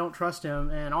 and I don't trust him,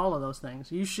 and all of those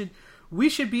things. We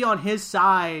should be on his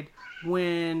side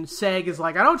when Seg is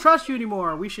like, I don't trust you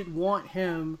anymore. We should want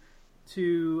him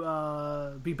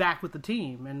to be back with the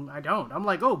team, and I don't. I'm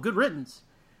like, oh, good riddance.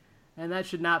 And that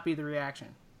should not be the reaction.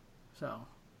 So,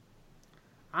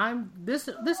 this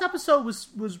episode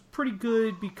was pretty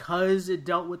good because it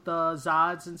dealt with the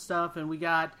Zods and stuff, and we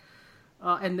got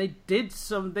and they did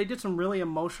some really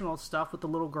emotional stuff with the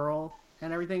little girl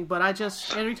and everything. But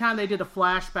every time they did a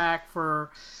flashback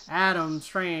for Adam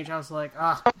Strange, I was like,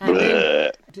 and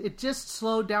it just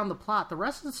slowed down the plot. The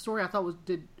rest of the story I thought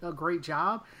did a great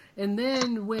job. And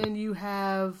then when you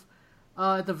have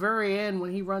at the very end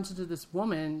when he runs into this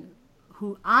woman,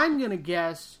 who I'm going to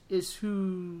guess is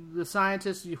who the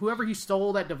scientist, whoever he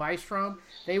stole that device from,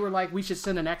 they were like, we should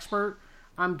send an expert.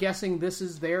 I'm guessing this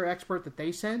is their expert that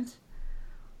they sent.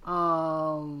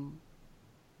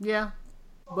 Yeah.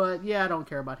 But, yeah, I don't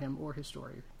care about him or his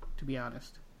story, to be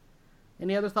honest.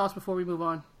 Any other thoughts before we move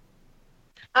on?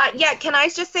 Yeah, can I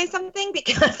just say something?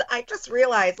 Because I just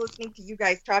realized, listening to you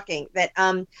guys talking, that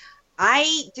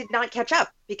I did not catch up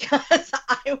because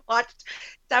I watched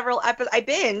several episodes. I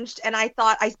binged, and I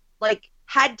thought I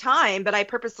had time, but I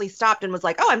purposely stopped and was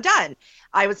like, oh, I'm done.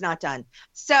 I was not done.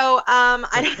 So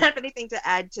I don't have anything to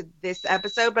add to this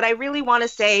episode, but I really want to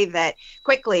say that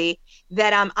able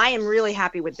that I am really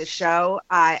happy with this show.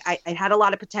 I had a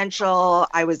lot of potential.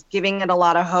 I was giving it a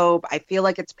lot of hope. I feel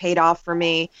like it's paid off for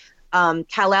me.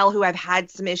 Kal-El, who I've had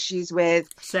some issues with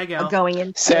going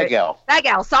into Sagel.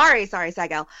 Sorry,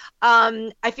 Sagel.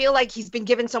 I feel like he's been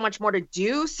given so much more to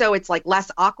do, so it's like less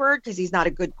awkward because he's not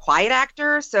a good quiet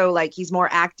actor. So like he's more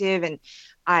active, and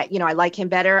I like him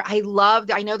better. I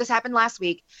know this happened last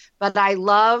week, but I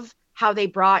love how they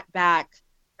brought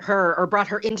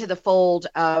her into the fold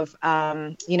of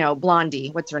Blondie.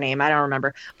 What's her name? I don't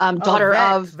remember. Daughter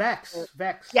of Vex.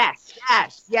 Yes,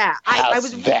 yeah. I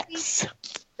was Vex.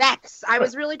 Vex. I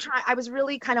was really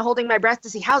kind of holding my breath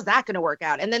to see how's that going to work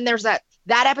out. And then there's that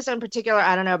episode in particular.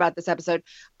 I don't know about this episode.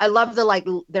 I love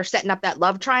they're setting up that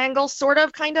love triangle, sort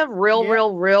of, kind of real.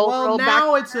 Well,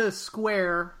 now it's a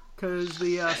square because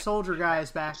the soldier guy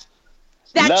is back.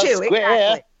 That love too, square.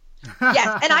 exactly.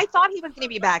 Yes, and I thought he was going to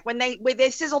be back when they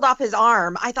sizzled off his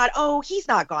arm. I thought, oh, he's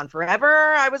not gone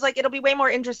forever. I was like, it'll be way more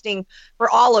interesting for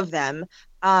all of them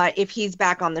if he's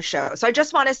back on the show. So I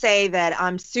just want to say that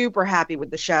I'm super happy with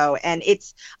the show, and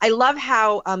I love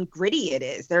how gritty it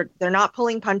is. They're not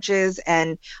pulling punches,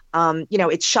 and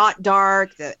it's shot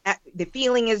dark. The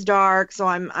feeling is dark, so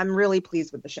I'm really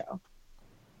pleased with the show.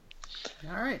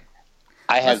 All right.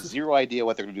 I have zero idea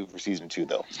what they're going to do for season 2,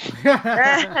 though. All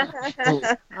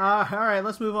right,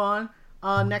 let's move on.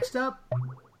 Next up,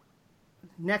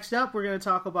 we're going to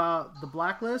talk about The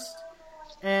Blacklist.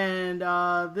 And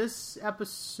this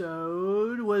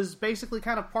episode was basically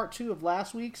kind of part 2 of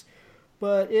last week's,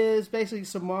 but is basically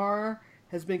Samar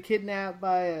has been kidnapped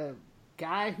by a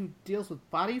guy who deals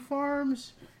with body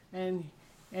farms, and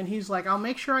he's like, I'll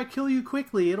make sure I kill you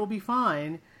quickly, it'll be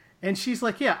fine. And she's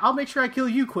like, yeah, I'll make sure I kill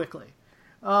you quickly.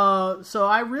 So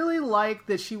I really like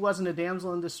that she wasn't a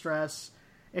damsel in distress,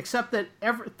 except that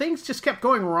things just kept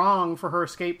going wrong for her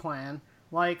escape plan.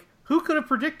 Like, who could have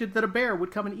predicted that a bear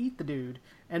would come and eat the dude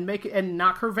and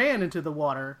knock her van into the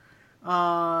water?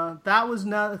 That was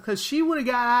not, because she would have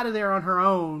got out of there on her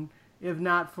own if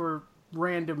not for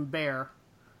random bear.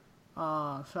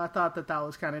 So I thought that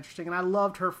was kind of interesting, and I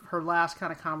loved her last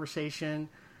kind of conversation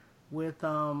with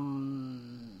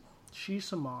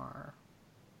Samar.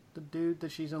 The dude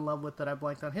that she's in love with that I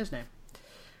blanked on his name.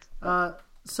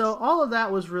 So all of that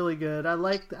was really good. I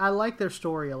like their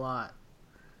story a lot.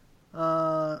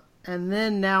 And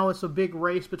then now it's a big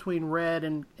race between Red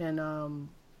and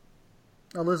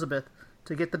Elizabeth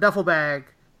to get the duffel bag.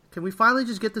 Can we finally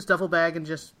just get this duffel bag and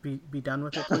just be done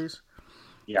with it, please?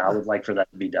 Yeah, I would like for that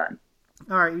to be done.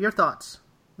 All right, your thoughts.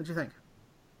 What'd you think?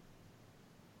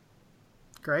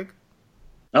 Greg?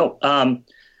 Oh,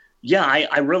 yeah,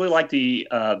 I really like the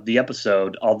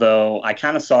episode, although I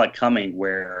kind of saw it coming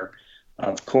where,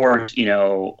 of course, she's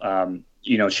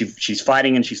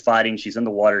fighting and she's fighting. She's in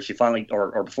the water. She finally,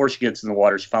 or before she gets in the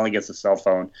water, she finally gets a cell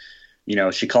phone.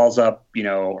 She calls up,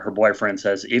 her boyfriend,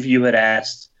 says, if you had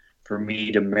asked for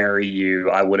me to marry you,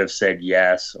 I would have said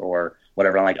yes, or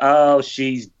whatever. I'm like, oh,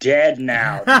 she's dead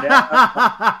now.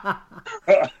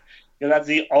 That's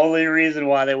the only reason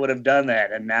why they would have done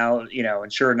that. And now,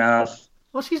 and sure enough.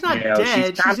 Well, she's not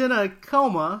dead. She's in a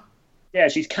coma. Yeah,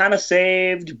 she's kind of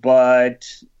saved, but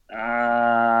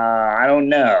I don't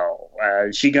know.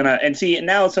 She gonna and see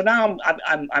now? So now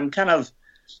I'm kind of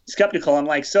skeptical. I'm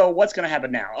like, so what's gonna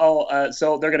happen now? Oh,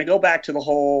 so they're gonna go back to the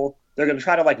whole. They're gonna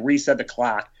try to like reset the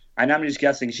clock. And I'm just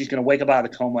guessing she's gonna wake up out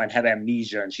of the coma and have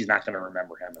amnesia, and she's not gonna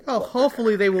remember him. Oh,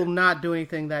 hopefully they will not do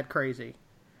anything that crazy.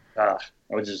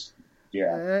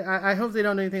 Yeah. I hope they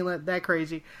don't do anything that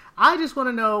crazy. I just want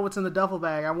to know what's in the duffel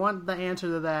bag. I want the answer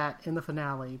to that in the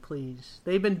finale, please.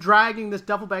 They've been dragging this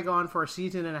duffel bag on for a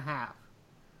season and a half.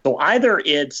 So either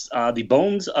it's the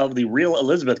bones of the real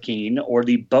Elizabeth Keene or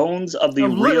the bones of the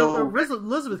real...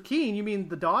 Elizabeth Keene? You mean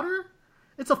the daughter?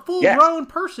 It's a full-grown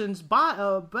person's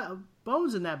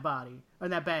bones in that body,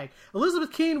 in that bag.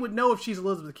 Elizabeth Keene would know if she's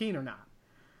Elizabeth Keene or not.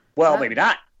 Well, maybe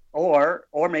not. Or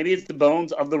maybe it's the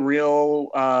bones of the real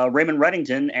Raymond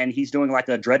Reddington, and he's doing like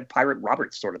a Dread Pirate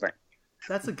Roberts sort of thing.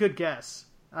 That's a good guess.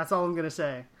 That's all I'm going to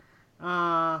say.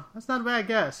 That's not a bad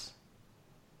guess.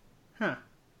 Huh.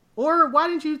 Or why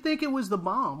didn't you think it was the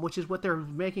bomb, which is what they're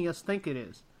making us think it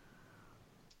is?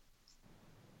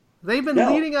 They've been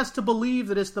leading us to believe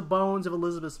that it's the bones of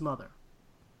Elizabeth's mother.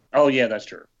 Oh, yeah, that's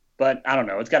true. But I don't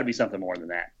know. It's got to be something more than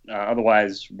that.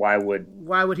 Otherwise, why would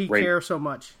he care so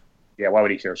much? Yeah, why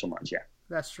would he care so much? Yeah.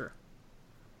 That's true.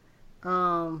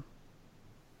 Yeah.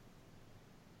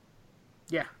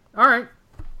 All right.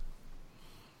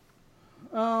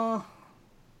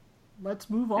 Let's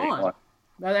move on.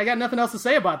 I got nothing else to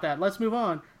say about that. Let's move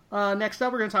on. Next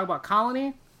up, we're going to talk about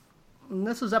Colony. And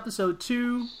this was episode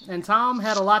 2, and Tom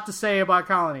had a lot to say about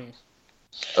Colony.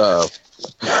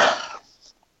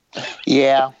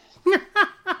 Yeah.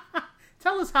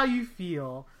 Tell us how you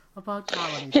feel about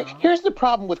Colony, Tom. Here's the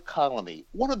problem with Colony.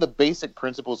 One of the basic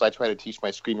principles I try to teach my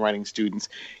screenwriting students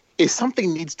is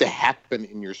something needs to happen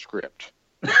in your script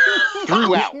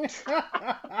throughout.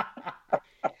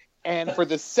 And for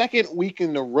the second week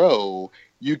in a row,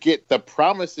 you get the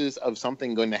promises of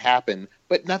something going to happen,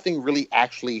 but nothing really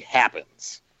actually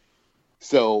happens.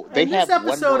 So they have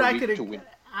one more week to win.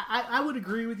 I would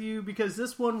agree with you because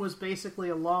this one was basically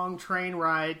a long train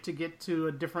ride to get to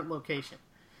a different location.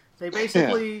 They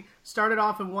basically started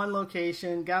off in one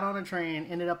location, got on a train,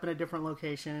 ended up in a different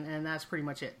location, and that's pretty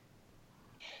much it.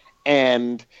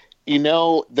 And,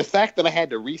 the fact that I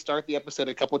had to restart the episode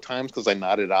a couple of times because I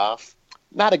nodded off,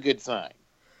 not a good sign.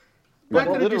 Not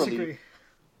going to disagree.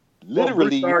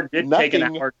 Literally, did take an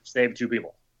hour to save 2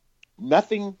 people.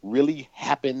 Nothing really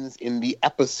happens in the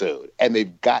episode, and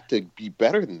they've got to be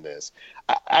better than this.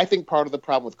 I think part of the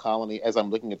problem with Colony, as I'm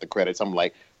looking at the credits, I'm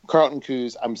like, Carlton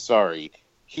Cuse, I'm sorry.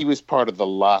 He was part of the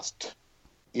lost,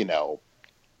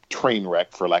 train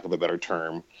wreck, for lack of a better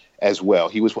term, as well.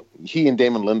 He and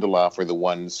Damon Lindelof were the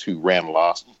ones who ran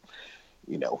Lost,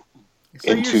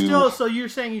 So you're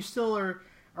saying you still are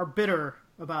bitter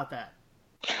about that?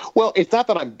 Well, it's not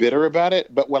that I'm bitter about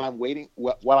it, but while I'm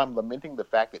lamenting the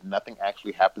fact that nothing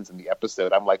actually happens in the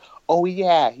episode, I'm like, oh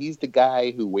yeah, he's the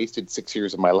guy who wasted 6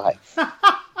 years of my life.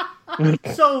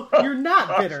 So you're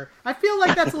not bitter. I feel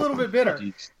like that's a little bit bitter.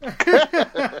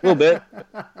 A little bit.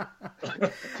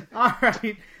 All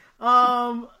right.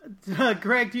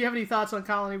 Greg, do you have any thoughts on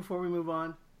Colony before we move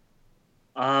on?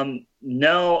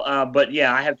 No, but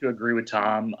yeah, I have to agree with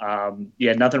Tom.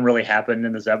 Nothing really happened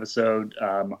in this episode.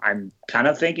 I'm kind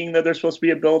of thinking that there's supposed to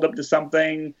be a build up to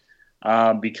something,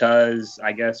 because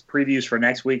I guess previews for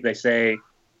next week, they say,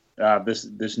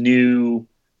 this new,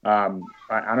 I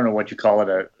don't know what you call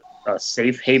it, a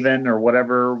safe haven or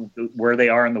whatever, where they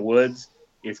are in the woods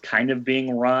is kind of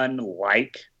being run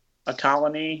like a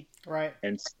colony. Right.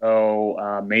 And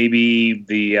so, maybe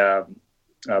the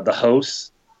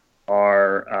hosts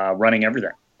are running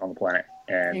everything on the planet,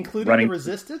 and including the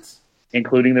Resistance.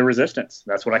 Including the Resistance.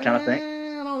 That's what I kind of think.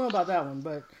 I don't know about that one,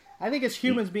 but I think it's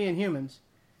humans being humans.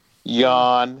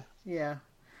 Yawn. Yeah.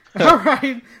 All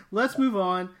right, let's move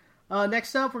on.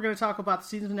 Next up, we're going to talk about the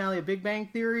season finale of Big Bang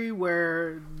Theory,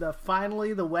 where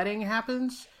finally the wedding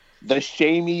happens. The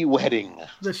Shamey wedding.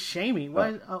 The Shamey?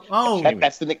 What?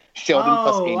 That's the Sheldon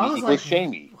plus Amy equals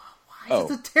Shamey.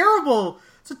 It's a terrible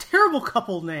It's a terrible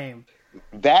couple name.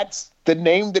 That's the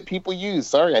name that people use.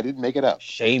 Sorry, I didn't make it up.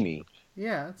 Shamey.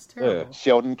 Yeah, it's terrible. Yeah.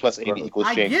 Sheldon plus Amy equals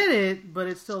I Shamey. get it, but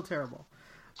it's still terrible.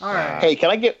 All right. Hey, can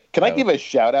I give a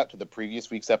shout out to the previous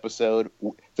week's episode,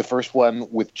 the first one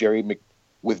with Jerry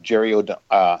is it Jerry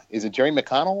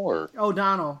McConnell or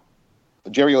O'Donnell?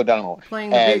 Jerry O'Donnell Playing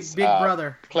the big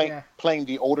brother. Playing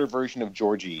the older version of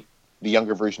Georgie, the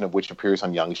younger version of which appears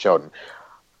on Young Sheldon.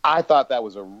 I thought that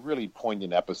was a really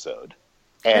poignant episode.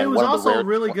 And it was also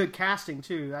really good casting,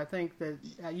 too. I think that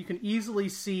you can easily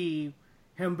see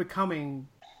him becoming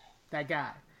that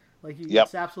guy. Like,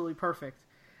 it's absolutely perfect.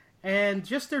 And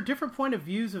just their different point of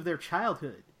views of their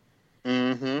childhood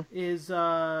is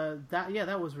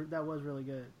that was really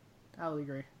good. I would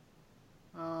agree.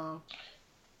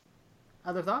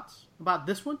 Other thoughts about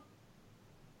this one?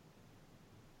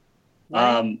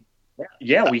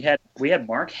 Yeah, we had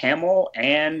Mark Hamill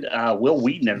and Will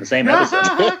Wheaton in the same episode.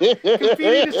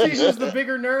 Competing to see who's the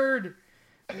bigger nerd,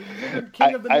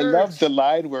 king of the nerds. I love the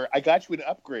line where I got you an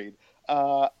upgrade.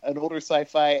 An older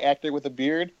sci-fi actor with a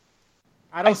beard.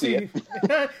 I see it.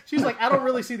 She's like, I don't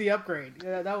really see the upgrade.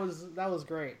 Yeah, that was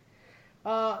great.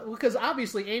 Because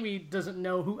obviously Amy doesn't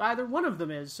know who either one of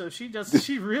them is, so she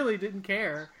really didn't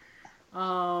care.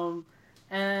 And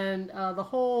the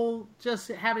whole just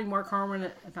having Mark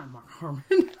Hamill.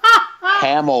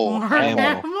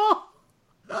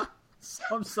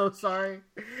 I'm so sorry.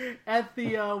 At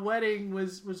the wedding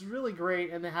was really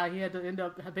great, and how he had to end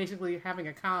up basically having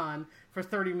a con for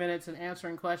 30 minutes and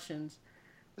answering questions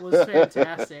was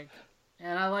fantastic.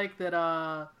 And I like that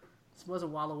it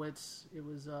wasn't Wolowitz, it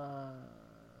was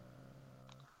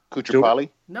Kuchipali?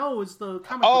 No, it was the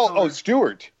comic book owner.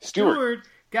 Stewart.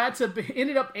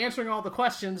 Ended up answering all the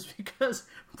questions because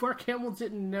Mark Hamill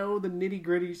didn't know the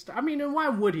nitty-gritty stuff. I mean, and why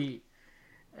would he?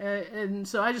 And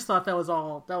so I just thought that was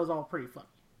all pretty funny.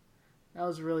 That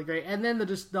was really great. And then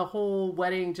the whole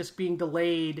wedding just being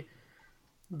delayed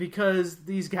because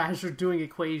these guys are doing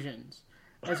equations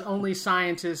as only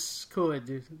scientists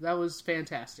could. That was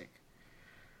fantastic.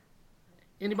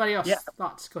 Anybody else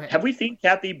thoughts? Go ahead. Have we seen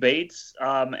Kathy Bates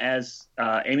as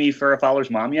Amy Farrah Fowler's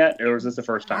mom yet, or is this the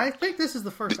first time? I think this is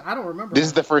the first. I don't remember. This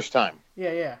is the first time.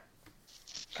 Yeah.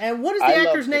 And what is the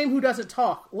actor's name who doesn't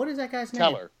talk? What is that guy's name?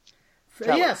 Teller.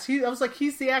 Yes, I was like,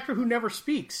 he's the actor who never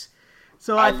speaks.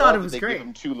 So I thought it was great.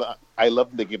 I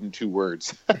love that they give him 2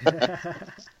 words.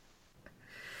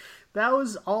 That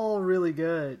was all really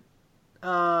good.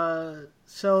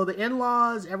 So the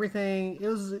in-laws, everything, it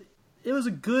was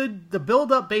a good. The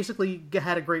build-up basically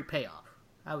had a great payoff,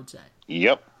 I would say.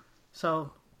 Yep.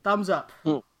 So thumbs up.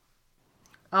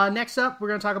 Next up, we're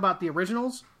going to talk about the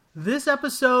originals. This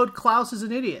episode, Klaus is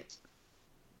an idiot,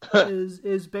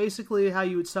 is basically how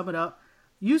you would sum it up.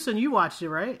 Yusin, you watched it,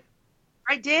 right?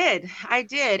 I did.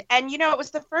 And, it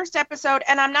was the first episode,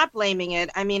 and I'm not blaming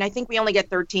it. I mean, I think we only get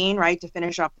 13, right, to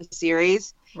finish off the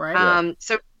series. Right.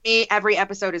 So for me, every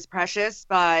episode is precious,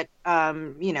 but,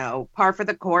 par for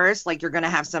the course. Like, you're going to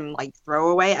have some, like,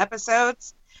 throwaway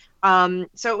episodes. So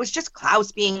it was just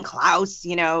Klaus being Klaus,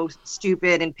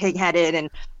 stupid and pig-headed.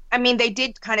 And, I mean, they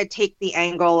did kind of take the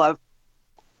angle of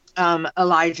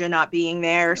Elijah not being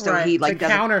there, so he, like, to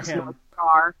counter him.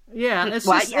 Yeah,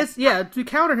 to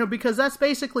counter him, because that's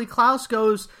basically Klaus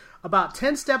goes about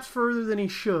 10 steps further than he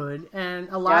should, and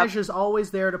Elijah's always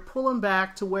there to pull him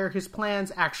back to where his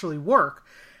plans actually work.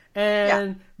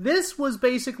 And this was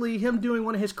basically him doing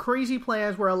one of his crazy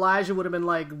plans where Elijah would have been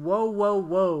like, whoa, whoa,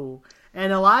 whoa.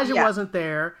 And Elijah wasn't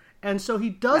there, and so he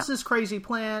does this crazy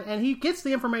plan, and he gets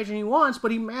the information he wants,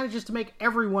 but he manages to make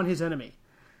everyone his enemy.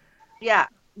 Yeah.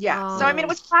 So, I mean, it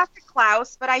was classic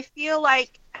Klaus, but I feel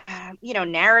like,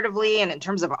 narratively and in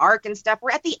terms of arc and stuff,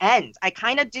 we're at the end. I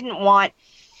kind of didn't want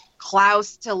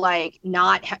Klaus to, like,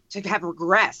 not to have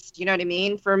regressed. You know what I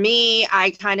mean? For me,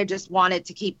 I kind of just wanted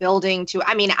to keep building to,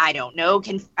 I mean, I don't know.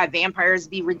 Can vampires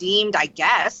be redeemed? I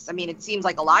guess. I mean, it seems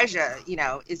like Elijah,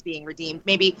 is being redeemed.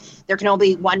 Maybe there can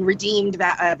only be one redeemed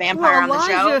vampire on the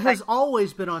show. Elijah has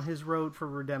always been on his road for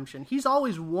redemption. He's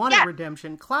always wanted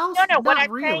redemption. Klaus, not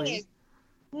really.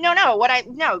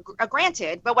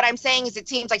 Granted, but what I'm saying is it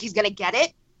seems like he's going to get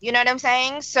it. You know what I'm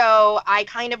saying? So I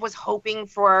kind of was hoping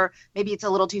for, maybe it's a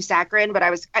little too saccharine, but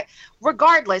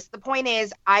regardless, the point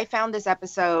is I found this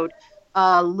episode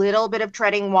a little bit of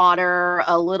treading water,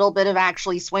 a little bit of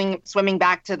actually swimming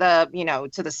back to the,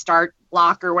 to the start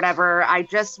block or whatever. I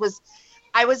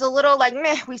was a little like,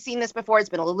 meh, we've seen this before. It's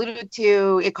been alluded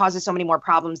to. It causes so many more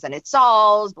problems than it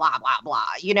solves, blah, blah, blah.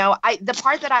 The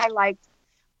part that I liked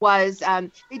was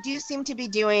they do seem to be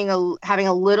having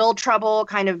a little trouble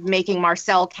kind of making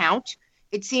Marcel count.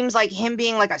 it seems like him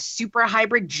being like a super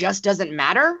hybrid just doesn't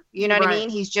matter. You know what I mean?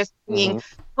 He's just being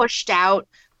pushed out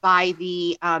by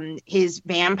the his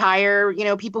vampire,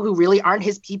 people who really aren't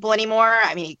his people anymore.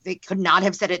 I mean, they could not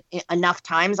have said it enough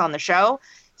times on the show.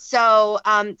 So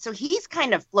he's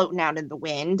kind of floating out in the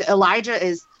wind. Elijah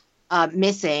is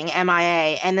missing,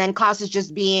 MIA, and then Klaus is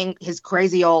just being his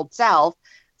crazy old self.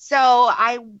 So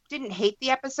I didn't hate the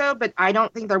episode, but I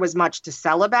don't think there was much to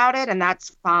sell about it, and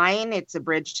that's fine. It's a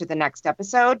bridge to the next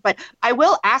episode. But I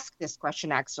will ask this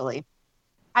question, actually.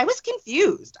 I was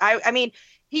confused. I mean,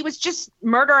 he was just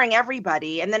murdering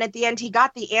everybody, and then at the end he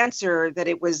got the answer that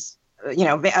it was,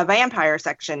 a vampire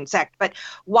sect. But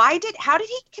how did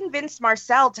he convince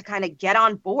Marcel to kind of get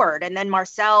on board? And then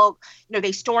Marcel,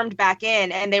 they stormed back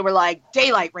in, and they were like,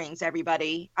 daylight rings,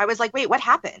 everybody. I was like, wait, what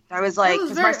happened? I was like,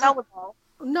 because Marcel was all...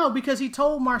 No, because he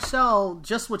told Marcel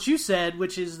just what you said,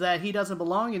 which is that he doesn't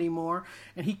belong anymore,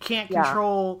 and he can't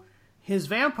control his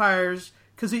vampires,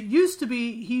 because it used to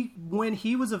be when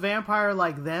he was a vampire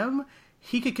like them,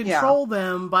 he could control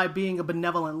them by being a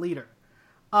benevolent leader.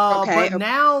 But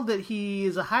now that he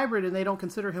is a hybrid and they don't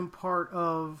consider him part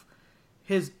of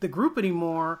the group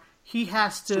anymore, he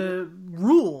has to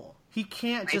rule. He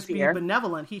can't just be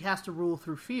benevolent. He has to rule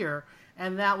through fear,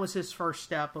 and that was his first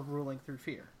step of ruling through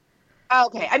fear.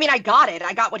 Okay. I mean, I got it.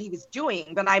 I got what he was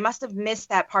doing, but I must have missed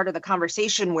that part of the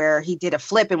conversation where he did a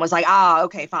flip and was like,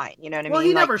 okay, fine. You know what I mean? Well,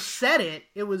 he never said it.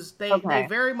 It was, they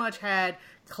very much had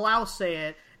Klaus say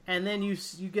it, and then you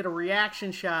get a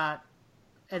reaction shot,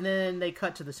 and then they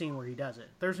cut to the scene where he does it.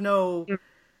 There's no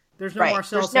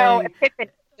Marcel saying... epiphany.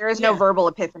 There is no verbal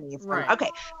epiphany. Right. Okay.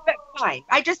 But fine.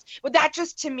 That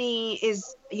just to me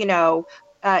is,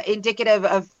 indicative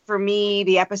of, for me,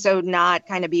 the episode not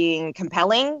kind of being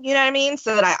compelling, you know what I mean?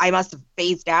 So that I must have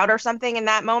phased out or something in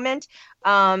that moment.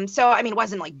 So, I mean, it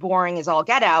wasn't like boring as all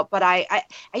get out, but I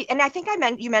think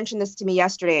you mentioned this to me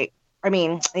yesterday. I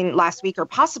mean, in last week or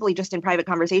possibly just in private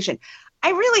conversation. I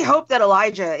really hope that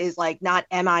Elijah is like not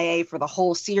MIA for the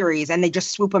whole series and they just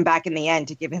swoop him back in the end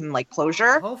to give him like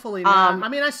closure. Hopefully not. I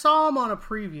mean, I saw him on a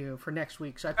preview for next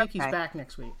week, so I think he's back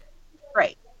next week.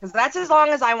 Right. Because that's as long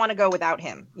as I want to go without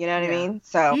him. You know what I mean?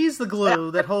 So he's the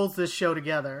glue that holds this show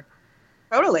together.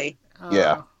 Totally.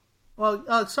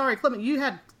 Well, sorry, Clement, you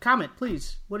had comment,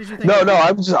 please. What did you think? No,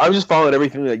 I'm just following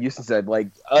everything that Houston said.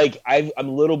 I'm a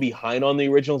little behind on the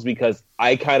originals because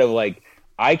I kind of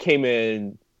I came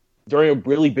in during a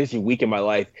really busy week in my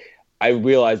life. I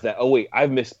realized that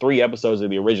I've missed 3 episodes of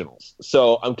the originals,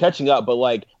 so I'm catching up.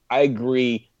 But I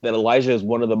agree that Elijah is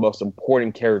one of the most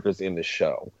important characters in the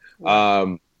show.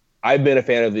 Right. I've been a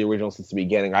fan of the original since the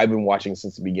beginning. I've been watching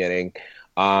since the beginning.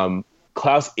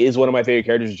 Klaus is one of my favorite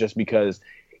characters just because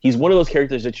he's one of those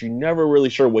characters that you're never really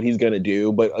sure what he's going to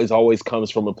do, but it always comes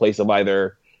from a place of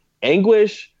either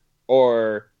anguish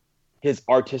or his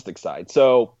artistic side.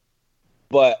 So,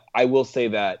 but I will say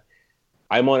that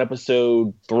I'm on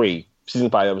episode 3, season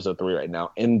 5, episode 3 right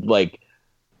now. And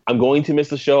I'm going to miss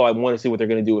the show. I want to see what they're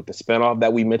going to do with the spinoff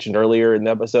that we mentioned earlier in the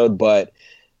episode, but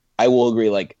I will agree,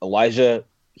 Elijah,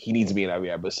 he needs to be in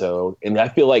every episode. And I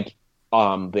feel like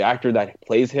the actor that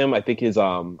plays him, I think his,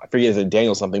 I forget his name,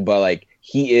 Daniel something, but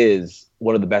he is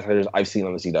one of the best actors I've seen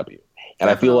on the CW. And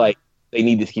I feel like they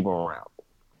need to keep him around.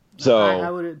 So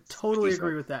I would totally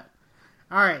agree with that.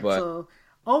 All right. So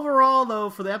overall, though,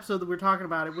 for the episode that we're talking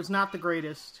about, it was not the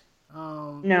greatest.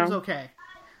 No. It was okay.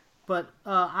 But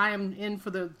I am in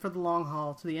for the long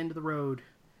haul, to the end of the road.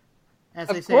 As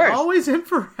they say, always in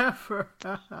forever.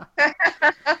 All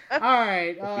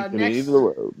right.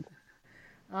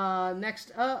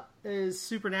 Next up is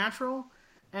Supernatural,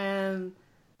 and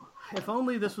if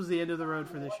only this was the end of the road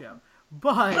for this show.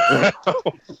 But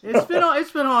it's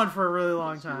been on for a really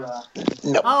long time.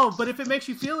 No. Oh, but if it makes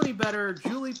you feel any better,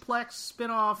 Julie Pleck's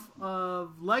spinoff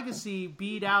of Legacy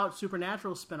beat out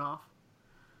Supernatural's spinoff,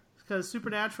 because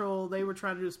Supernatural, they were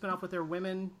trying to do a spinoff with their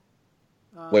women.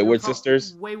 Wayward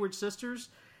Sisters,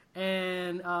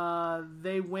 and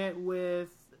they went with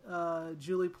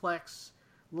Julie Pleck's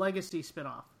Legacy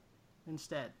spinoff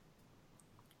instead.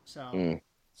 So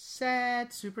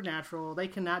sad Supernatural. They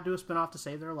cannot do a spinoff to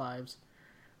save their lives.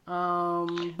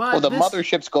 But the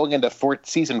mothership's going into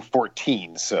season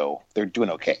 14, so they're doing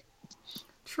okay.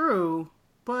 True,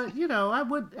 but I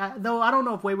would though I don't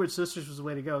know if Wayward Sisters was the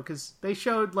way to go, because they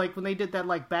showed when they did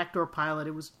that backdoor pilot,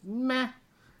 it was meh.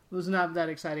 It was not that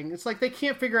exciting. It's they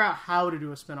can't figure out how to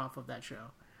do a spinoff of that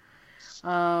show.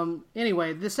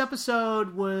 Anyway, this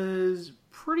episode was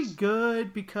pretty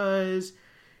good because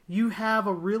you have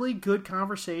a really good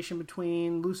conversation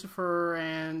between Lucifer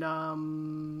and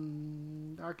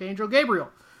Archangel Gabriel.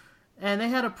 And they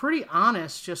had a pretty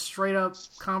honest, just straight up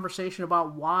conversation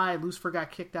about why Lucifer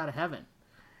got kicked out of heaven.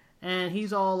 And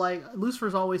he's all like,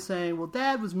 Lucifer's always saying, well,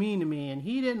 Dad was mean to me, and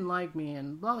he didn't like me,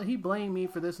 and he blamed me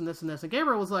for this and this and this. And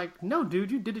Gabriel was like, no,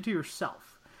 dude, you did it to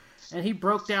yourself. And he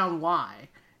broke down why.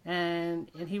 And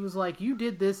he was like, you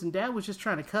did this, and Dad was just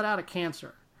trying to cut out a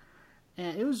cancer.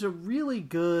 And it was a really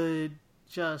good,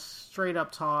 just straight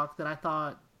up talk that I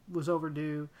thought was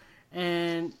overdue.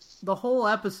 And the whole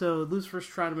episode, Lucifer's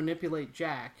trying to manipulate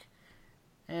Jack.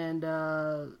 And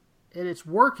it's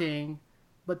working,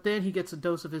 but then he gets a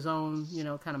dose of his own,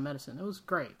 kind of medicine. It was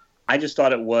great. I just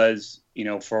thought it was,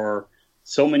 for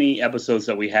so many episodes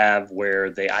that we have where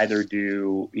they either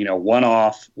do,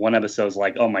 one episode's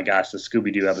like, oh my gosh, the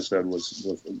Scooby-Doo episode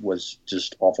was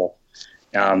just awful.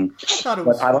 I thought it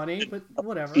was funny, but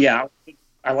whatever. Yeah,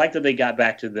 I like that they got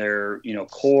back to their,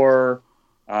 core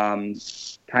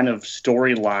kind of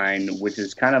storyline, which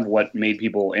is kind of what made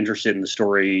people interested in the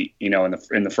story, in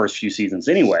the first few seasons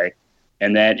anyway.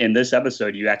 And then in this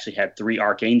episode, you actually had 3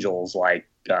 archangels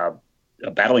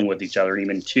battling with each other, and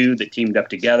even 2 that teamed up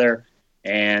together.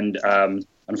 And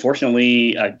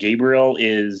unfortunately, Gabriel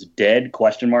is dead? ?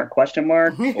 Or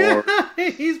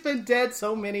he's been dead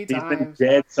so many times. He's been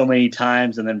dead so many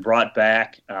times, and then brought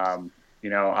back.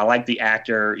 I like the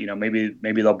actor.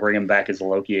 Maybe they'll bring him back as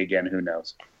Loki again. Who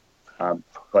knows?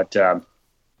 But a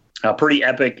pretty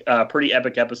epic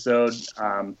episode.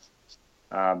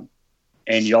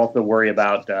 And you also worry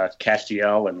about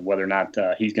Castiel and whether or not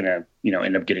he's going to,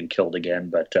 end up getting killed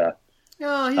again. But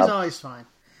he's always fine.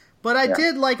 But I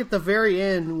did like at the very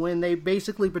end when they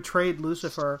basically betrayed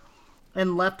Lucifer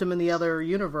and left him in the other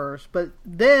universe. But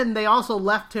then they also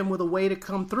left him with a way to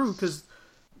come through because,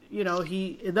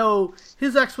 though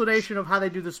his explanation of how they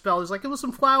do the spell is like, it was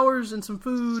some flowers and some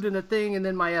food and a thing and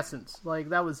then my essence. Like,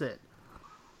 that was it.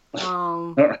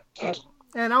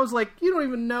 And I was like, you don't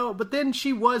even know. But then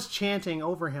she was chanting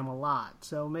over him a lot.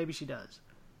 So maybe she does.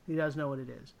 He does know what it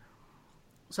is.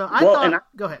 So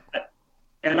go ahead.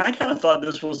 And I kind of thought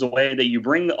this was the way that you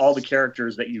bring all the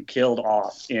characters that you killed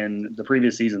off in the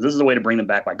previous seasons. This is the way to bring them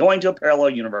back by going to a parallel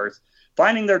universe,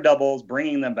 finding their doubles,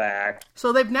 bringing them back.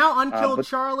 So they've now unkilled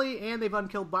Charlie and they've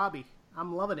unkilled Bobby.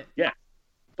 I'm loving it. Yeah.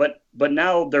 But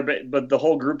now but the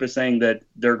whole group is saying that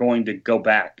they're going to go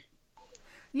back.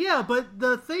 Yeah, but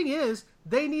the thing is,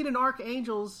 they need an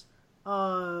Archangel's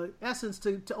essence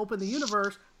to open the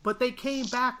universe, but they came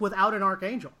back without an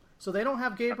Archangel. So they don't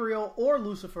have Gabriel or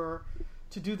Lucifer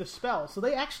to do the spell. So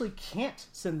they actually can't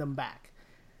send them back.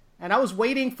 And I was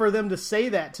waiting for them to say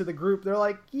that to the group. They're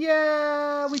like,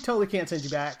 yeah, we totally can't send you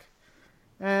back.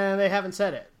 And they haven't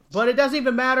said it. But it doesn't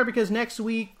even matter because next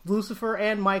week, Lucifer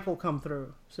and Michael come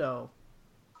through. So.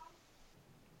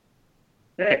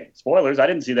 Hey, spoilers. I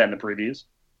didn't see that in the previews.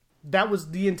 That was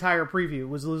the entire preview,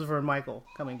 was Lucifer and Michael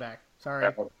coming back.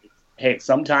 Sorry. Hey,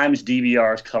 sometimes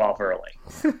DVRs cut off early.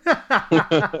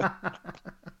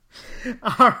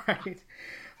 All right.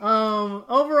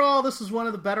 Overall, this is one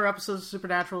of the better episodes of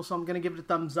Supernatural, so I'm going to give it a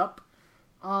thumbs up.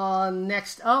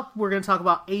 Next up, we're going to talk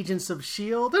about Agents of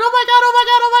S.H.I.E.L.D. And oh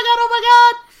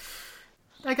my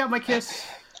god! I got my kiss.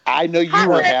 I know you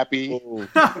were happy.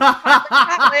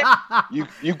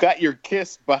 You got your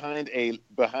kiss behind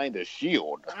a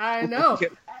shield. I know.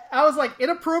 I was like,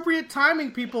 inappropriate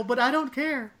timing, people, but I don't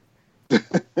care.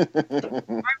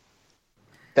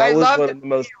 That was one of the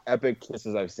most epic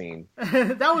kisses I've seen.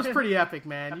 That was pretty epic,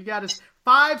 man. You got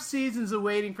 5 seasons of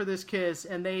waiting for this kiss,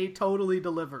 and they totally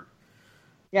delivered.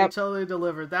 Yep. They totally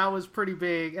delivered. That was pretty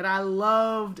big, and I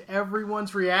loved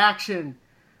everyone's reaction.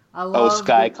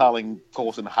 Sky calling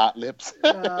Coulson hot lips.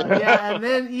 Yeah, and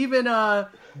then even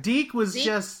Deke was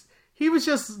just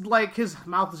like, his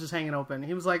mouth was just hanging open.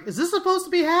 He was like, is this supposed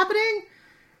to be happening?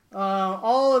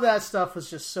 All of that stuff was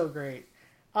just so great.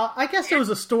 I guess there was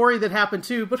a story that happened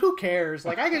too, but who cares?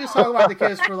 Like, I could just talk about the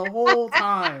kiss for the whole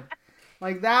time.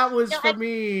 Like, that was, for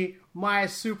me, my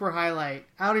super highlight.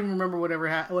 I don't even remember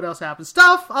what else happened.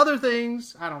 Stuff, other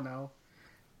things, I don't know.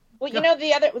 Well,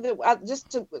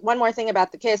 one more thing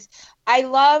about the kiss. I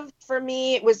loved, for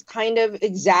me, it was kind of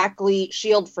exactly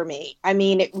S.H.I.E.L.D. for me. I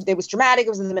mean, it was dramatic. It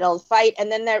was in the middle of the fight.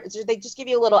 And then they just give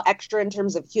you a little extra in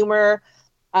terms of humor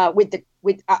with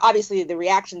obviously the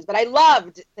reactions. But I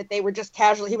loved that they were just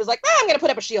casually. He was like, I'm going to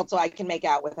put up a shield so I can make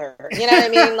out with her. You know what I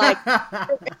mean? Like,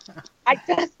 I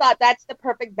just thought that's the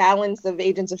perfect balance of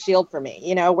Agents of S.H.I.E.L.D. for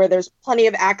me, where there's plenty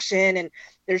of action and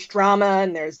there's drama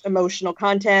and there's emotional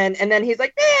content. And then he's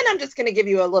like, man, I'm just going to give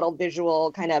you a little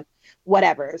visual kind of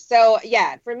whatever. So,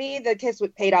 yeah, for me, the kiss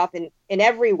paid off in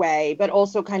every way, but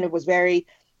also kind of was very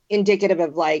indicative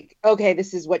of like, okay,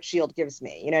 this is what S.H.I.E.L.D. gives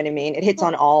me. You know what I mean? It hits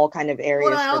on all kind of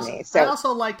areas for me. So I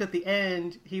also liked at the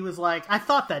end, he was like, I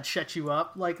thought that shut you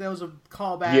up. Like, that was a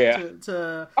callback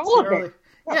to all of early. it.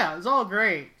 Yeah, it was all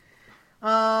great.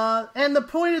 And the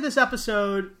point of this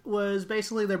episode was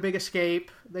basically their big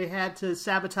escape. They had to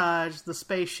sabotage the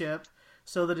spaceship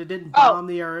so that it didn't bomb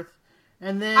the Earth.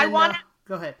 And then...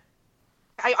 go ahead.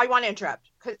 I want to interrupt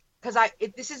because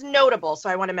this is notable, so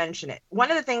I want to mention it. One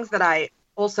of the things that I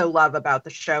also love about the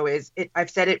show is, I've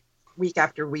said it week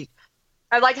after week,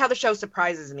 I like how the show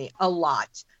surprises me a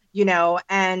lot, you know,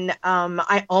 and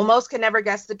I almost can never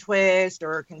guess the twist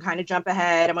or can kind of jump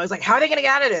ahead. I'm always like, how are they going to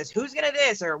get out of this? Who's going to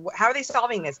this? Or how are they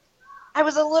solving this? I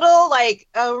was a little like,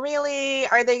 oh, really?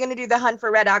 Are they going to do the Hunt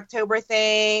for Red October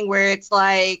thing where it's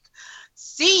like,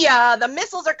 see ya, the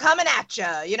missiles are coming at you.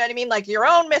 You know what I mean? Like, your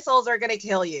own missiles are going to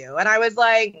kill you. And I was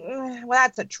like, well,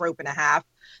 that's a trope and a half.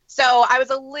 So I was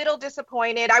a little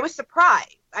disappointed. I was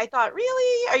surprised. I thought,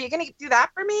 really? Are you going to do that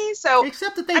for me? So,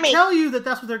 except that they tell you that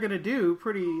that's what they're going to do.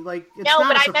 Pretty, like, it's no, not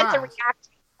but a I surprise. meant the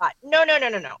reaction. No.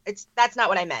 That's not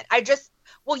what I meant.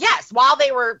 Well, yes, while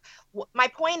they were, my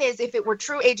point is, if it were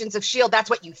true Agents of S.H.I.E.L.D., that's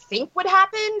what you think would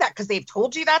happen, because they've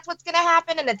told you that's what's going to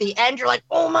happen, and at the end, you're like,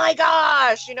 oh my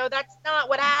gosh, you know, that's not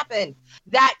what happened.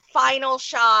 That final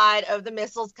shot of the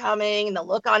missiles coming and the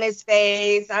look on his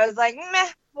face, I was like, meh,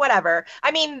 whatever.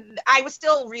 I mean, I was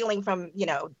still reeling from, you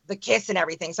know, the kiss and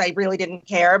everything, so I really didn't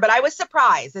care, but I was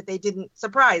surprised that they didn't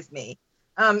surprise me.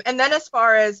 And then as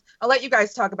far as, I'll let you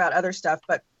guys talk about other stuff,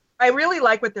 but I really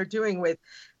like what they're doing with,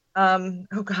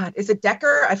 oh God, is it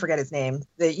Decker? I forget his name.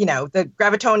 The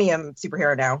Gravitonium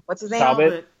superhero now. What's his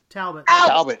name?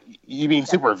 Talbot. You mean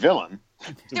super villain?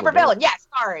 Super villain. Yes.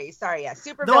 Sorry. Yeah.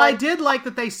 Super Though villain. I did like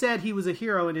that they said he was a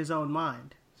hero in his own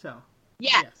mind. So.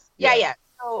 Yes. Yeah.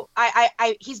 So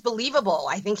I he's believable.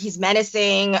 I think he's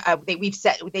menacing.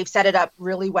 They've set it up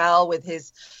really well with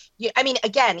his. I mean,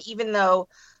 again, even though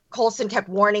Coulson kept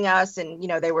warning us, and you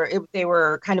know they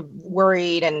were kind of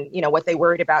worried, and you know what they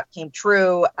worried about came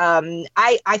true.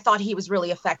 I thought he was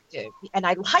really effective, and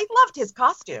I loved his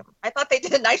costume. I thought they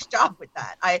did a nice job with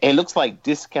that. It looks like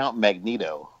discount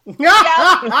Magneto.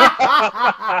 Yeah,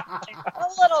 a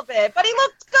little bit, but he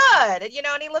looked good, you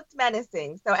know, and he looked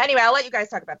menacing. So anyway, I'll let you guys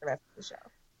talk about the rest of the show.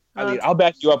 I mean, I'll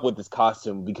back you up with this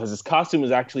costume, because this costume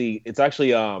is actually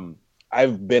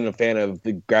I've been a fan of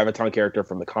the Graviton character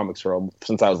from the comics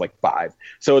since I was like 5.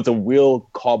 So it's a real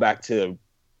callback to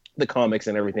the comics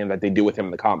and everything that they do with him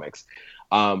in the comics.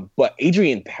 But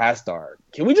Adrian Pastar,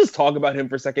 can we just talk about him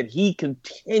for a second? He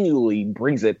continually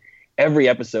brings it every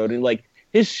episode. And like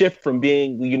his shift from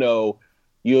being, the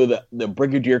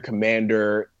brigadier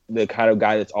commander, the kind of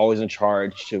guy that's always in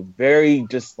charge, to very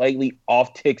just slightly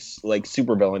off ticks like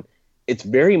supervillain. It's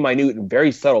very minute and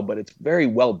very subtle, but it's very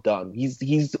well done.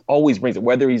 He's always brings it.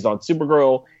 Whether he's on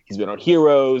Supergirl, he's been on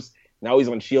Heroes, now he's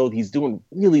on S.H.I.E.L.D., he's doing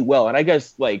really well. And I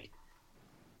guess, like,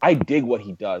 I dig what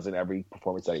he does in every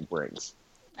performance that he brings.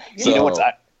 You know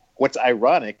what's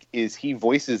ironic is he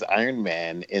voices Iron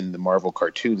Man in the Marvel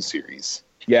cartoon series.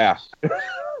 Yeah.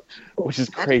 Which is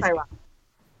crazy.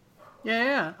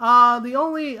 Yeah. The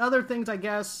only other things, I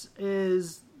guess,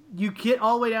 is you get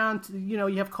all the way down to,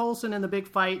 you have Coulson in the big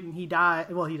fight, and he dies.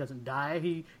 Well, he doesn't die.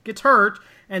 He gets hurt.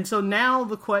 And so now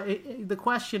the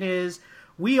question is,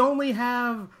 we only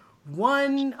have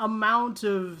one amount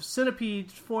of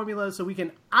centipede formula, so we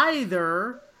can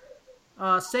either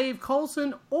save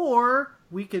Coulson, or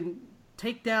we can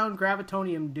take down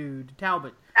Gravitonium dude,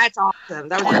 Talbot. That's awesome.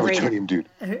 That was great. Gravitonium dude.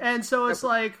 And so it's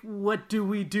like, what do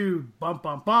we do? Bum,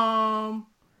 bum, bum.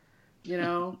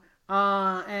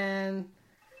 And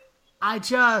I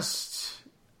just...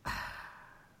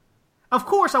 Of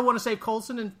course I want to save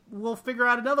Coulson, and we'll figure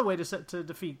out another way to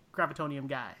defeat Gravitonium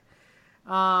guy.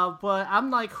 But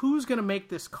I'm like, who's going to make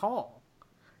this call?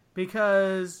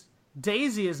 Because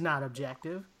Daisy is not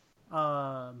objective.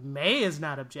 May is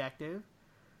not objective.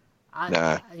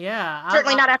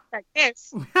 Certainly not after that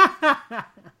kiss.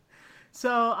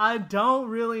 So I don't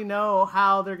really know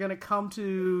how they're going to come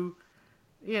to,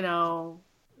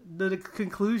 the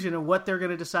conclusion of what they're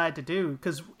going to decide to do.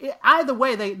 Because either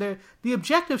way, the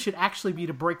objective should actually be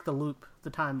to break the loop, the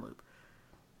time loop.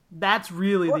 That's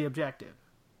really the objective.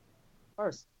 Of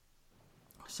course.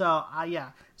 So,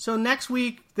 So next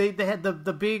week, they had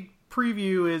the big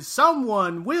preview is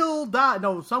someone will die.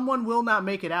 No, someone will not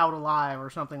make it out alive, or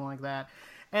something like that.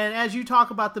 And as you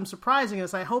talk about them surprising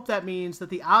us, I hope that means that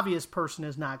the obvious person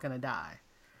is not going to die.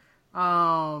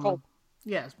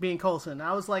 Yes, being Coulson.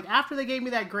 I was like, after they gave me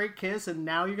that great kiss, and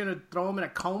now you're going to throw him in a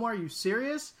coma? Are you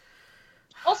serious?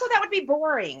 Also, that would be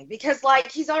boring because,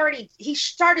 like, he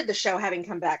started the show having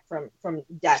come back from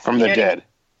death. From the dead.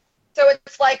 So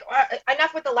it's like,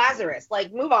 enough with the Lazarus.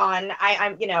 Like, move on.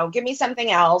 I'm give me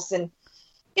something else. And,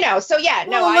 so yeah,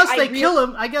 well, unless they kill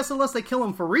him, I guess unless they kill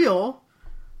him for real.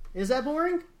 Is that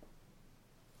boring?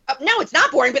 No, it's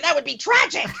not boring, but that would be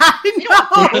tragic.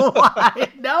 I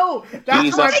know. That's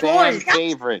He's my a fan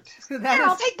favorite.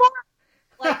 I'll take boring.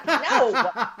 Like,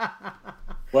 no.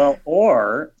 Well,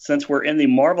 or since we're in the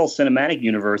Marvel Cinematic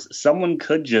Universe, someone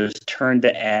could just turn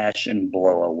to ash and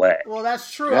blow away. Well,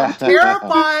 that's true. I'm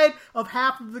terrified of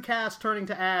half of the cast turning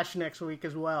to ash next week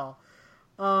as well.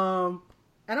 And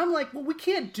I'm like, well, we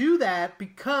can't do that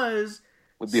because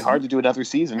It would be hard to do another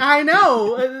season. I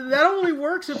know. That only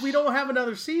works if we don't have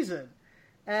another season.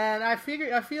 And I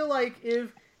feel like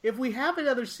if we have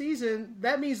another season,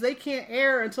 that means they can't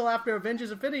air until after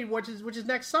Avengers Infinity, which is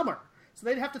next summer. So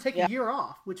they'd have to take a year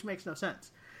off, which makes no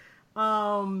sense.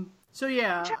 So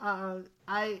yeah,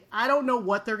 I don't know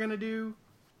what they're gonna do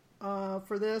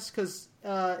for this because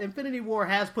Infinity War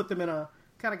has put them in a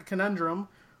kind of conundrum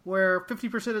where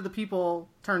 50% of the people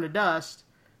turn to dust.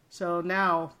 So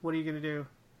now, what are you gonna do?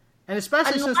 And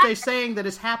especially since they're saying that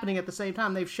it's happening at the same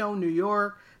time, they've shown New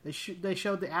York. They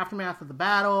showed the aftermath of the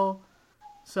battle,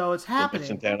 so it's happening. They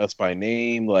mentioned Thanos by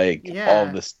name,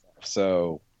 all this stuff.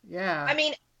 So yeah, I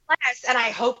mean. Yes, and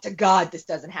I hope to God this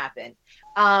doesn't happen.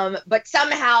 But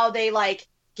somehow they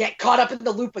get caught up in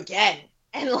the loop again.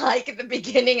 And at the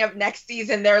beginning of next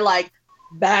season, they're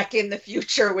back in the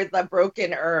future with the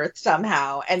broken Earth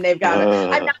somehow. And they've got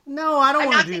I don't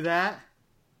want to do that.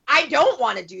 I don't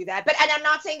want to do that. And I'm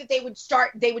not saying that they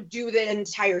would do the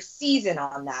entire season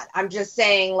on that. I'm just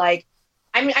saying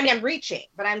I'm reaching,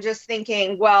 but I'm just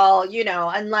thinking, well,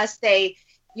 unless they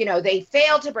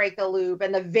fail to break the loop,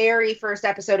 and the very first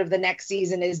episode of the next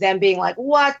season is them being like,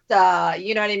 what the,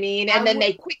 you know what I mean? And then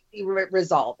they quickly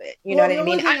resolve it. You know what I mean?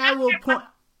 The only thing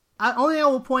I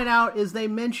will point out is they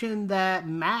mentioned that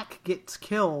Mac gets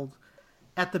killed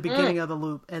at the beginning of the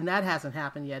loop, and that hasn't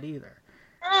happened yet either.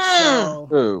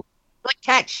 So, Good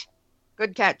catch.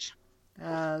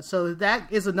 So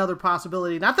that is another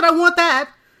possibility. Not that I want that,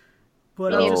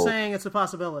 but I'm just saying it's a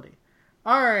possibility.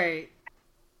 All right.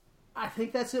 I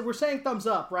think that's it. We're saying thumbs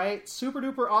up, right? Super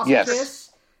duper awesome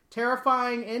kiss.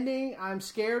 Terrifying ending. I'm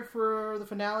scared for the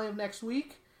finale of next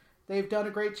week. They've done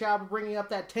a great job of bringing up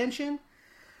that tension.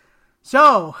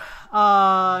 So,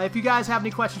 if you guys have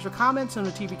any questions or comments, send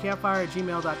them to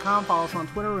tvcampfire@gmail.com. Follow us on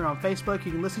Twitter. We're on Facebook.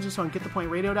 You can listen to us on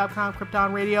getthepointradio.com,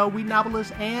 Krypton Radio,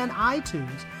 Whedonopolis, and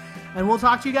iTunes. And we'll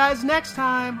talk to you guys next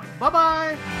time.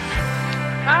 Bye-bye.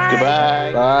 Bye.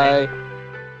 Goodbye. bye.